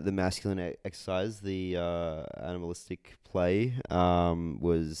the masculine exercise, the animalistic play,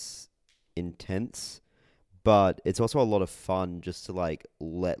 was intense, but it's also a lot of fun just to like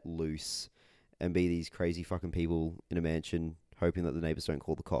let loose and be these crazy fucking people in a mansion, hoping that the neighbors don't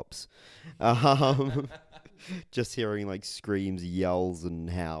call the cops. Just hearing like screams, yells, and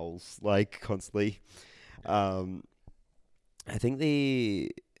howls like constantly. I think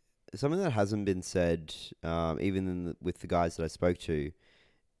something that hasn't been said, even with the guys that I spoke to,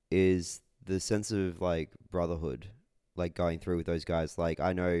 is the sense of like brotherhood, like going through with those guys. Like,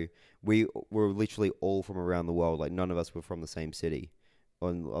 I know we were literally all from around the world. Like, none of us were from the same city.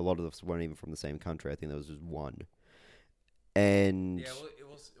 And a lot of us weren't even from the same country. I think there was just one. And yeah, well, it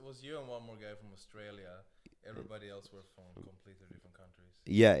was you and one more guy from Australia. Everybody else were from completely different countries.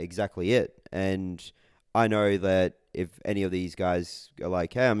 Yeah, exactly it. And I know that if any of these guys are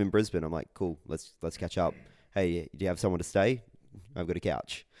like, hey, I'm in Brisbane, I'm like, cool, let's catch up. Hey, do you have somewhere to stay? I've got a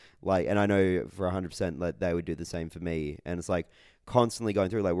couch. Like, and I know for 100% that they would do the same for me. And it's like constantly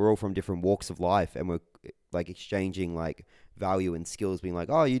going through, like, we're all from different walks of life, and we're like exchanging like value and skills, being like,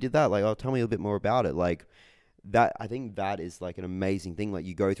 oh, you did that, like, oh, tell me a bit more about it. Like, that, I think that is like an amazing thing. Like,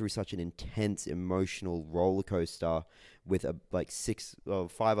 you go through such an intense emotional roller coaster with like 5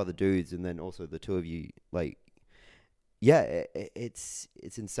 other dudes, and then also the 2 of you. Like, yeah, it's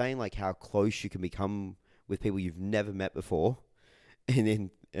insane, like how close you can become with people you've never met before, and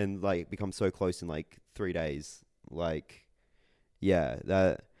like become so close in like 3 days. Like, yeah,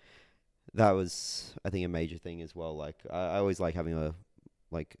 that was, I think, a major thing as well. Like, I always like having a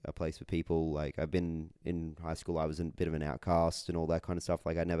place for people. Like, I've been in high school, I was a bit of an outcast and all that kind of stuff.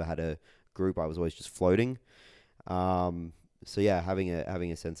 Like, I never had a group. I was always just floating. So yeah, having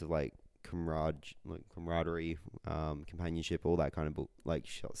a sense of like camaraderie, companionship, all that kind of like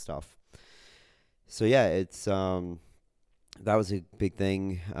stuff. So yeah, it's that was a big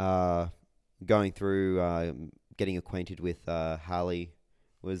thing. Going through, getting acquainted with Hallie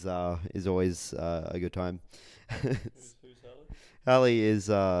is always a good time. Who's Hallie? Hallie is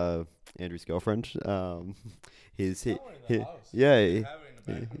Andrew's girlfriend. It's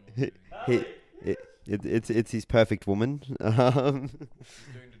his perfect woman. Doing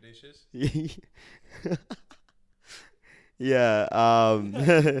the dishes. Yeah.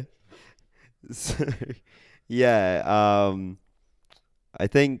 So, yeah. I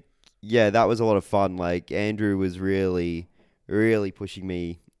think, yeah, that was a lot of fun. Like, Andrew was really really pushing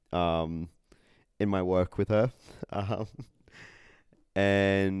me in my work with her. um,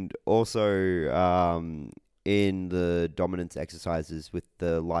 and also in the dominance exercises with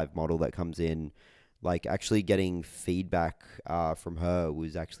the live model that comes in, like actually getting feedback from her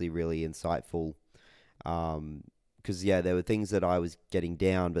was actually really insightful. Because there were things that I was getting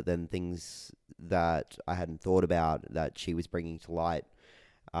down, but then things that I hadn't thought about that she was bringing to light.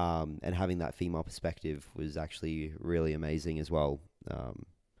 And having that female perspective was actually really amazing as well.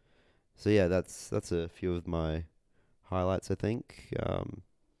 So yeah, that's a few of my highlights, I think.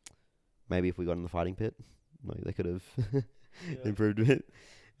 Maybe if we got in the fighting pit, maybe they could have improved a bit.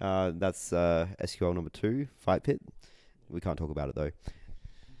 That's SQL number 2, fight pit. We can't talk about it though.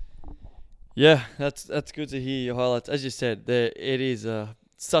 Yeah, that's good to hear your highlights. As you said, it is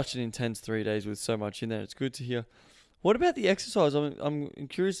such an intense 3 days with so much in there. It's good to hear. What about the exercise? I'm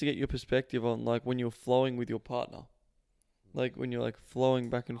curious to get your perspective on like when you're flowing with your partner, like when you're like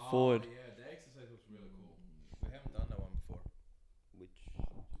flowing back and forward. Yeah, the exercise was really cool. We haven't done that one before.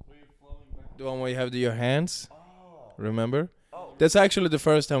 Where you're flowing back. The one where you have your hands. Oh. Remember? Oh. That's actually the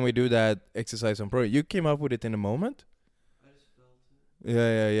first time we do that exercise on Pro. You came up with it in a moment? I just felt it.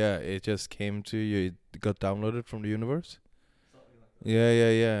 Yeah. It just came to you. It got downloaded from the universe. Something like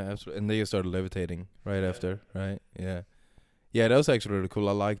that. Yeah. Absolutely. And then you started levitating right after, right? Yeah. Yeah, that was actually really cool.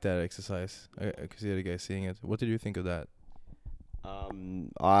 I like that exercise. I could see the guys seeing it. What did you think of that?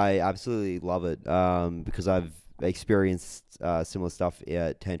 I absolutely love it because I've experienced similar stuff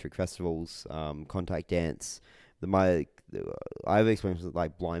at tantric festivals, contact dance. I've experienced it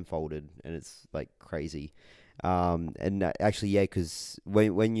like blindfolded, and it's like crazy. And actually, yeah, because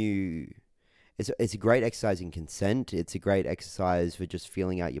when you, it's a great exercise in consent. It's a great exercise for just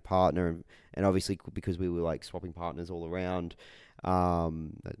feeling out your partner, and obviously because we were like swapping partners all around.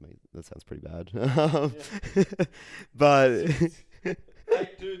 That sounds pretty bad. But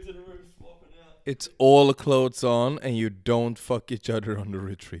Eight dudes in a room swapping out. It's all clothes on, and you don't fuck each other on the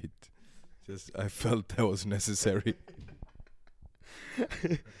retreat. I felt that was necessary.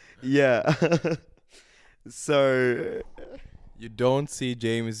 yeah. So You don't see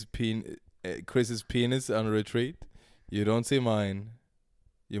Chris's penis on a retreat. You don't see mine.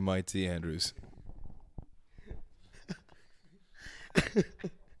 You might see Andrew's.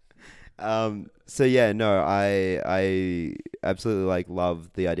 So yeah, no, I absolutely like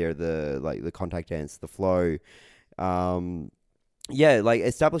love the idea of the contact dance, the flow. Yeah, like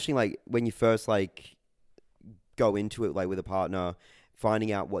establishing like when you first like go into it like with a partner,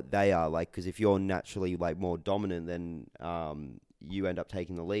 finding out what they are like, because if you're naturally like more dominant, then you end up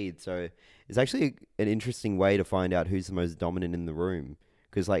taking the lead. So it's actually an interesting way to find out who's the most dominant in the room,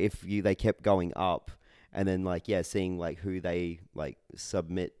 because like if they kept going up, and then like seeing like who they like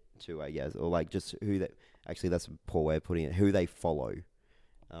submit to, I guess, or like just who they actually, that's a poor way of putting it, who they follow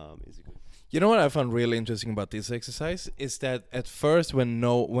is a good. You know what I found really interesting about this exercise is that at first when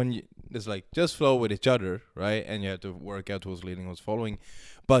you it's like just flow with each other, right? And you have to work out who's leading, who's following.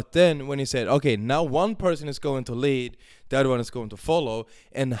 But then when you said, okay, now one person is going to lead, the other one is going to follow,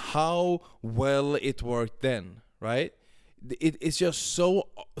 and how well it worked then, right? It's just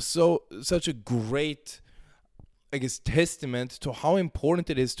such a great, I guess, testament to how important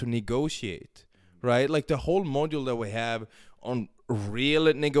it is to negotiate, right? Like the whole module that we have on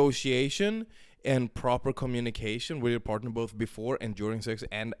real negotiation and proper communication with your partner, both before and during sex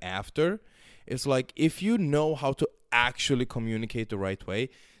and after. It's like, if you know how to actually communicate the right way,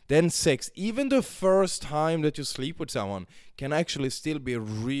 then sex, even the first time that you sleep with someone, can actually still be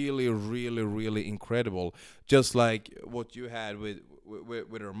really, really, really incredible. Just like what you had with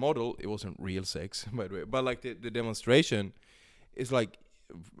our model. It wasn't real sex, by the way, but like the demonstration is like,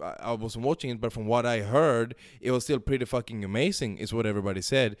 I wasn't watching it, but from what I heard, it was still pretty fucking amazing, is what everybody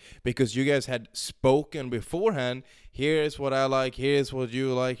said, because you guys had spoken beforehand. Here's what I like, here's what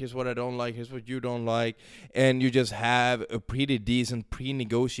you like, here's what I don't like, here's what you don't like, and you just have a pretty decent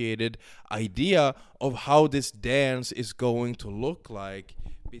pre-negotiated idea of how this dance is going to look like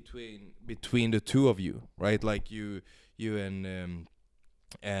between the two of you, right? Like you and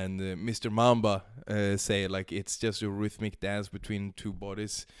Mr. Mamba say, like, it's just a rhythmic dance between two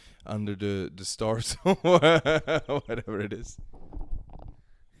bodies under the stars, whatever it is.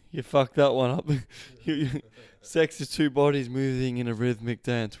 You fucked that one up. Sex is two bodies moving in a rhythmic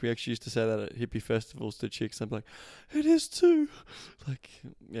dance. We actually used to say that at hippie festivals to chicks. I'm like, it is too. Like,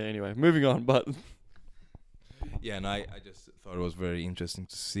 yeah. Anyway, moving on. But yeah, and I just thought it was very interesting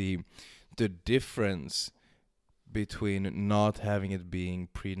to see the difference between not having it being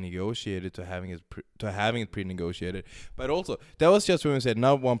pre-negotiated to having it pre-negotiated. But also, that was just when we said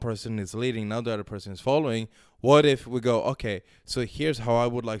now one person is leading, now the other person is following. What if we go, okay, so here's how I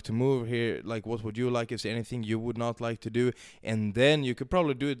would like to move here, like what would you like, is there anything you would not like to do? And then you could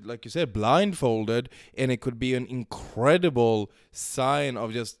probably do it, like you said, blindfolded, and it could be an incredible sign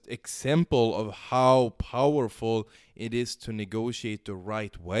of just example of how powerful it is to negotiate the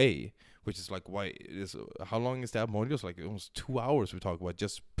right way. Which is like, why is how long is that module? It's like almost 2 hours we talk about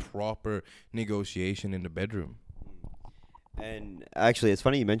just proper negotiation in the bedroom. And actually, it's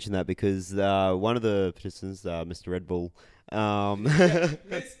funny you mentioned that because one of the participants, Mr. Red Bull,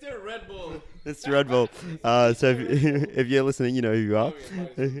 Mr. Red Bull. Mr. Red Bull. So if you're listening, you know who you are.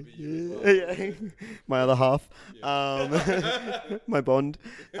 My other half, my bond.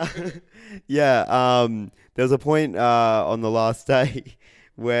 Yeah. There was a point on the last day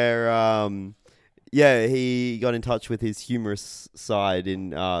where he got in touch with his humorous side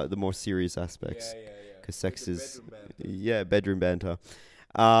in the more serious aspects. Because sex is bedroom banter.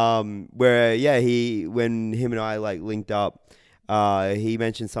 Where when him and I like linked up, he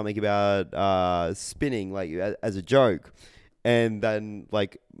mentioned something about spinning like as a joke, and then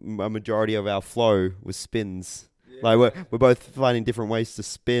like a majority of our flow was spins. Like we're both finding different ways to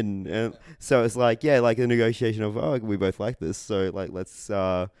spin, and so it's like like a negotiation of we both like this, so like let's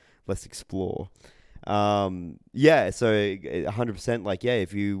explore. So 100% like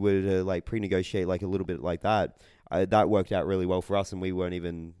if you were to like pre-negotiate like a little bit like that, that worked out really well for us, and we weren't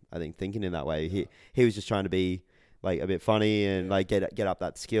even I think thinking in that way. He was just trying to be like a bit funny and like get up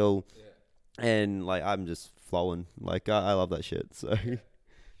that skill, and like I'm just flowing. Like I love that shit. So.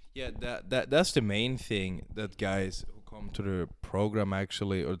 Yeah, that's the main thing that guys who come to the program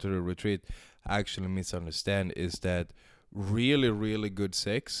actually, or to the retreat, actually misunderstand, is that really, really good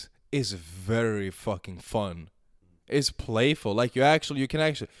sex is very fucking fun. It's playful. Like you can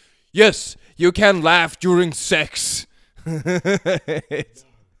actually, yes, you can laugh during sex.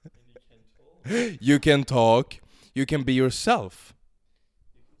 You can talk. You can be yourself.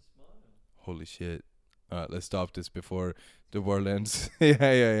 Holy shit. Let's stop this before the world ends.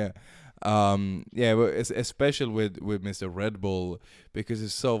 Yeah. Especially with Mr. Red Bull, because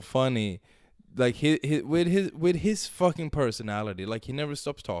it's so funny. Like with his fucking personality, like he never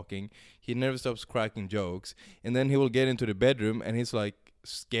stops talking, he never stops cracking jokes, and then he will get into the bedroom and he's like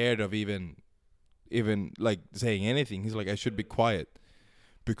scared of even like saying anything. He's like, I should be quiet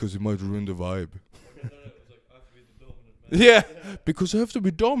because it might ruin the vibe. Yeah, because I have to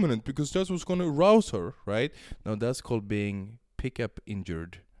be dominant, because that's what's gonna arouse her, right? Now that's called being pickup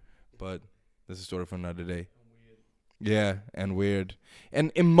injured, but that's a story for another day. Yeah, and weird, and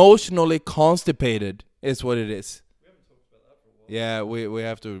emotionally constipated is what it is. We haven't talked about that for a while. Yeah, we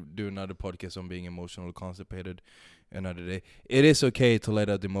have to do another podcast on being emotionally constipated another day. It is okay to let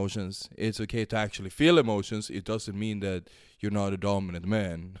out emotions. It's okay to actually feel emotions. It doesn't mean that you're not a dominant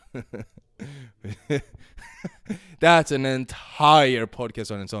man. That's an entire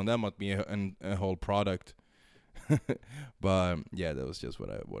podcast on its own. That might be a whole product. But yeah, that was just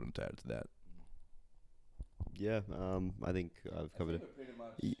what I wanted to add to that. Yeah, I think I've covered it. Pretty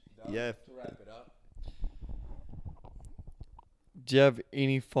much Yeah. To wrap it up. Do you have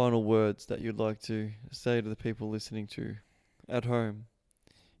any final words that you'd like to say to the people listening to at home,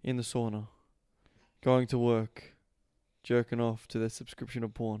 in the sauna, going to work, jerking off to their subscription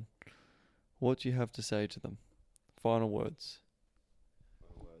of porn? What do you have to say to them? Final words.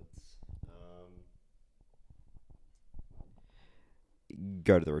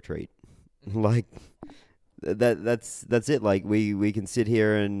 Go to the retreat. Like that's it. Like we can sit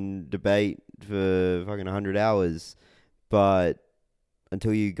here and debate for fucking 100 hours, but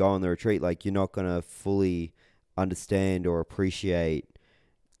until you go on the retreat, like you're not gonna fully understand or appreciate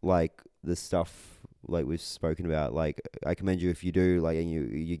like the stuff like we've spoken about. Like I commend you if you do, like, and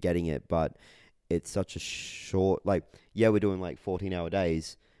you're getting it, but it's such a short, like, yeah, we're doing like 14-hour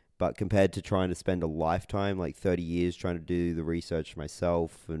days, but compared to trying to spend a lifetime, like 30 years trying to do the research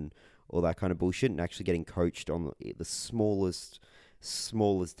myself and all that kind of bullshit, and actually getting coached on the smallest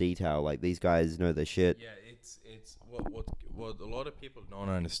detail. Like these guys know their shit. Yeah, it's what a lot of people don't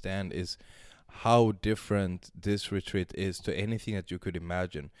understand is how different this retreat is to anything that you could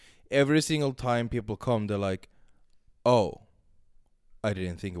imagine. Every single time people come, they're like, "Oh, I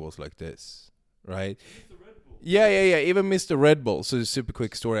didn't think it was like this," right? Yeah. Even Mr. Red Bull. So, a super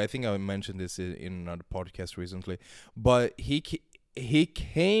quick story. I think I mentioned this in another podcast recently, but he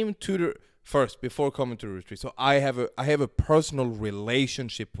came to the first before coming to the retreat. So I have a personal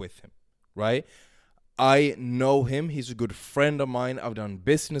relationship with him, right? I know him. He's a good friend of mine. I've done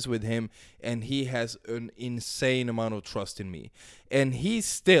business with him, and he has an insane amount of trust in me. And he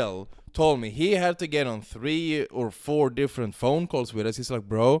still told me he had to get on 3 or 4 different phone calls with us. He's like,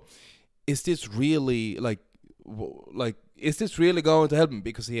 bro, is this really is this really going to help me?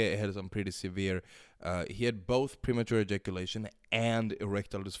 Because he had some pretty severe, he had both premature ejaculation and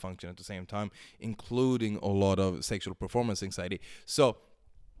erectile dysfunction at the same time, including a lot of sexual performance anxiety. So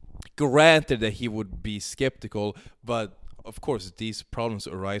granted that he would be skeptical, but of course these problems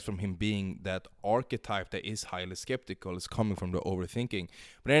arise from him being that archetype that is highly skeptical. It's coming from the overthinking.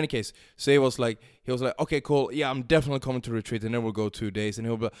 But in any case, so he was like, okay, cool, yeah, I'm definitely coming to retreat, and then we'll go 2 days, and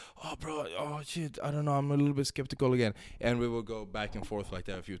he'll be like, oh bro, oh shit, I don't know, I'm a little bit skeptical again. And we will go back and forth like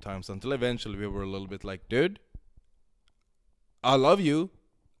that a few times until eventually we were a little bit like, dude, I love you,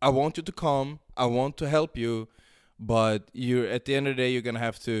 I want you to come, I want to help you, but you're at the end of the day, you're gonna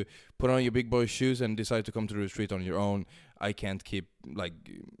have to put on your big boy shoes and decide to come to the retreat on your own. I can't keep, like,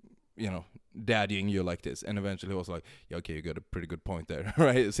 daddying you like this. And eventually he was like, yeah, okay, you got a pretty good point there,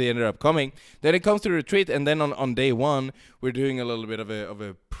 right? So he ended up coming. Then it comes to the retreat, and then on day 1, we're doing a little bit of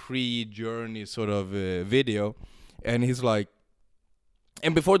a pre-journey sort of video. And he's like,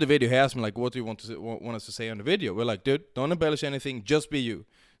 and before the video, he asked me, like, what do you want us to say on the video? We're like, dude, don't embellish anything, just be you.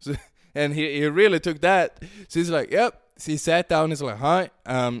 So, and he really took that. So he's like, yep. So he sat down, he's like, hi,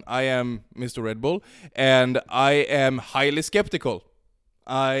 I am Mr. Red Bull, and I am highly skeptical.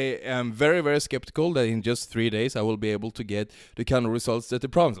 I am very, very skeptical that in just 3 days I will be able to get the kind of results that the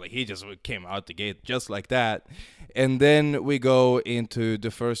promised. Like, he just came out the gate just like that. And then we go into the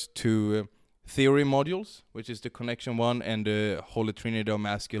first 2 theory modules, which is the Connection 1 and the Holy Trinity of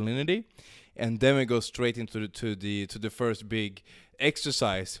Masculinity. And then we go straight into the first big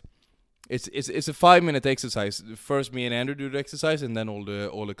exercise. It's a 5-minute exercise. First, me and Andrew do the exercise, and then all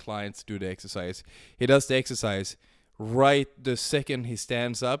the clients do the exercise. He does the exercise. Right the second he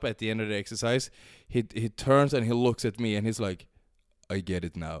stands up at the end of the exercise, he turns and he looks at me and he's like, I get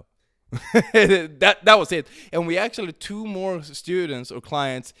it now. that was it. And we actually 2 more students or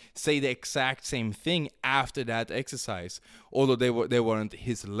clients say the exact same thing after that exercise, although they weren't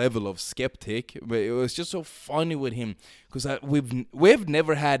his level of skeptic. But it was just so funny with him because we've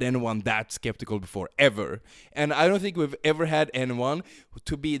never had anyone that skeptical before, ever. And I don't think we've ever had anyone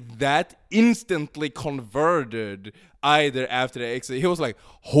to be that instantly converted either after the exercise. He was like,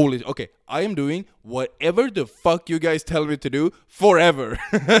 holy, okay, I am doing whatever the fuck you guys tell me to do forever.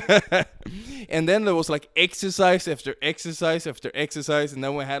 And then there was like exercise after exercise after exercise, and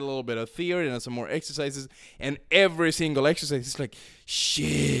then we had a little bit of theory and some more exercises, and every single exercise is like,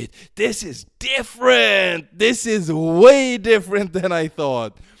 shit, this is different. This is way different than I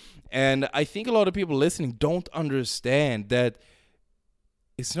thought. And I think a lot of people listening don't understand that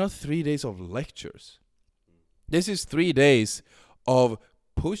it's not 3 days of lectures. This is 3 days of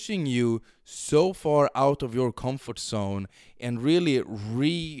pushing you so far out of your comfort zone and really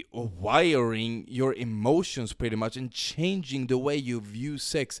rewiring your emotions pretty much, and changing the way you view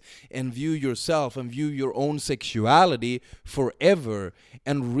sex and view yourself and view your own sexuality forever,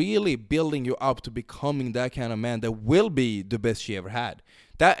 and really building you up to becoming that kind of man that will be the best she ever had.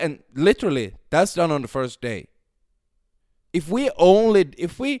 That, and literally, that's done on the first day. If we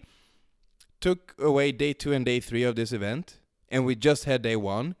took away day 2 and day 3 of this event, and we just had day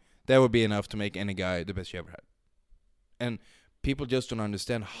 1, that would be enough to make any guy the best you ever had. And people just don't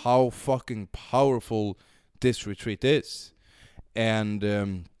understand how fucking powerful this retreat is. And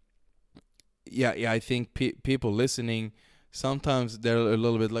I think people listening, sometimes they're a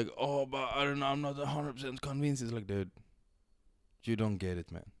little bit like, oh, but I don't know, I'm not 100% convinced. It's like, dude, you don't get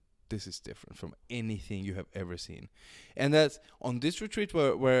it, man. This is different from anything you have ever seen. And that's on this retreat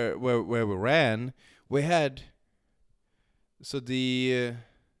where we ran, we had, so the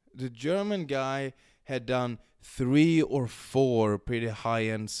German guy had done 3 or 4 pretty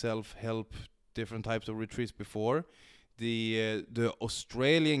high-end self-help different types of retreats before. The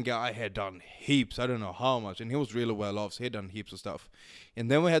Australian guy had done heaps, I don't know how much, and he was really well off, so he had done heaps of stuff.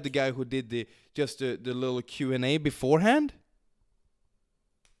 And then we had the guy who did the little Q&A beforehand.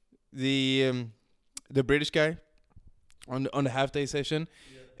 The British guy on the half-day session,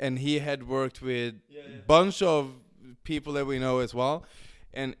 and he had worked with bunch of people that we know as well,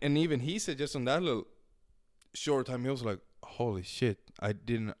 and even he said just on that little short time, he was like, holy shit, I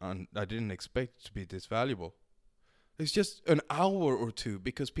didn't expect it to be this valuable. It's just an hour or 2,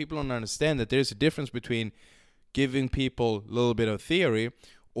 because people don't understand that there's a difference between giving people a little bit of theory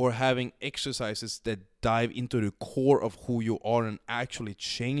or having exercises that dive into the core of who you are and actually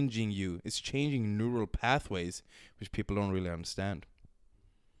changing you. It's changing neural pathways, which people don't really understand.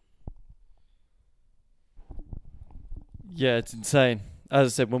 Yeah, it's insane. As I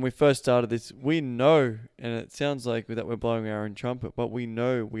said, when we first started this, we know, and it sounds like that we're blowing our own trumpet, but we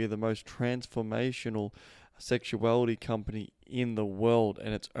know we are the most transformational sexuality company in the world,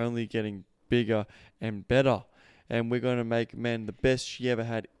 and it's only getting bigger and better. And we're going to make men the best she ever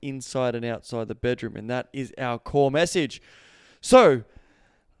had inside and outside the bedroom, and that is our core message. So,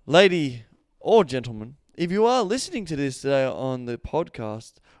 lady or gentleman, if you are listening to this today on the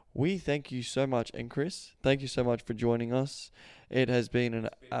podcast, we thank you so much. And Chris, thank you so much for joining us. It has been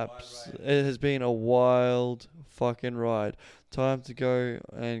it has been a wild fucking ride. Time to go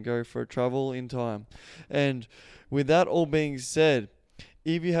for a travel in time. And with that all being said,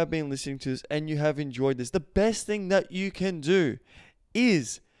 if you have been listening to this and you have enjoyed this, the best thing that you can do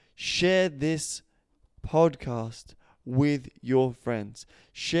is share this podcast with your friends.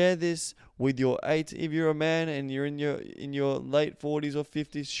 Share this with your if you're a man and you're in your late 40s or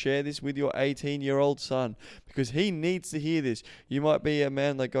 50s, share this with your 18-year-old son, because he needs to hear this. You might be a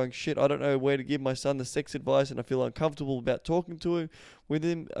man like going, shit, I don't know where to give my son the sex advice and I feel uncomfortable about talking to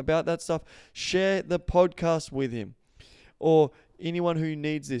him about that stuff. Share the podcast with him or anyone who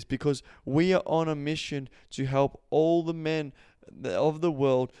needs this, because we are on a mission to help all the men of the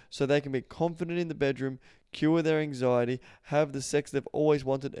world so they can be confident in the bedroom, cure their anxiety, have the sex they've always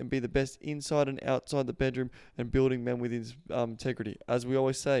wanted, and be the best inside and outside the bedroom, and building men with integrity. As we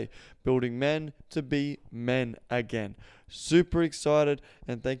always say, building men to be men again. Super excited,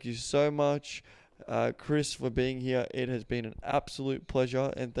 and thank you so much, Chris, for being here. It has been an absolute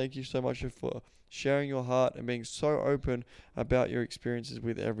pleasure, and thank you so much for sharing your heart and being so open about your experiences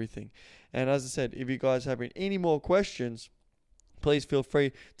with everything. And as I said, if you guys have any more questions, please feel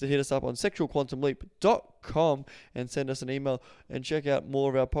free to hit us up on sexualquantumleap.com and send us an email and check out more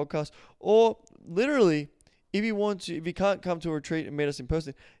of our podcasts. Or literally, if you can't come to a retreat and meet us in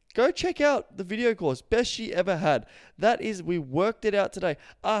person, go check out the video course, Best She Ever Had. That is, we worked it out today,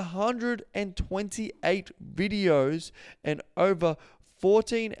 128 videos and over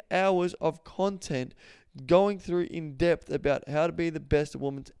 14 hours of content going through in depth about how to be the best a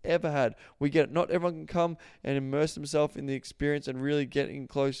woman's ever had. We get it. Not everyone can come and immerse themselves in the experience and really get in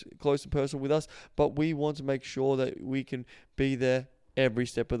close and personal with us, but we want to make sure that we can be there every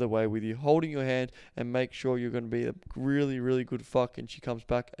step of the way with you, holding your hand, and make sure you're going to be a really, really good fuck, and she comes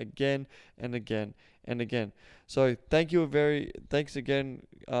back again and again and again. So thanks again,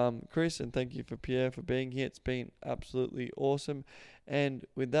 Chris, and thank you for Pierre for being here. It's been absolutely awesome. And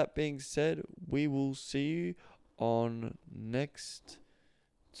with that being said, we will see you on next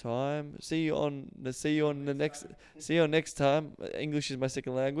time. See you on next time. English is my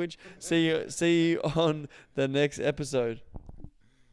second language. See you on the next episode.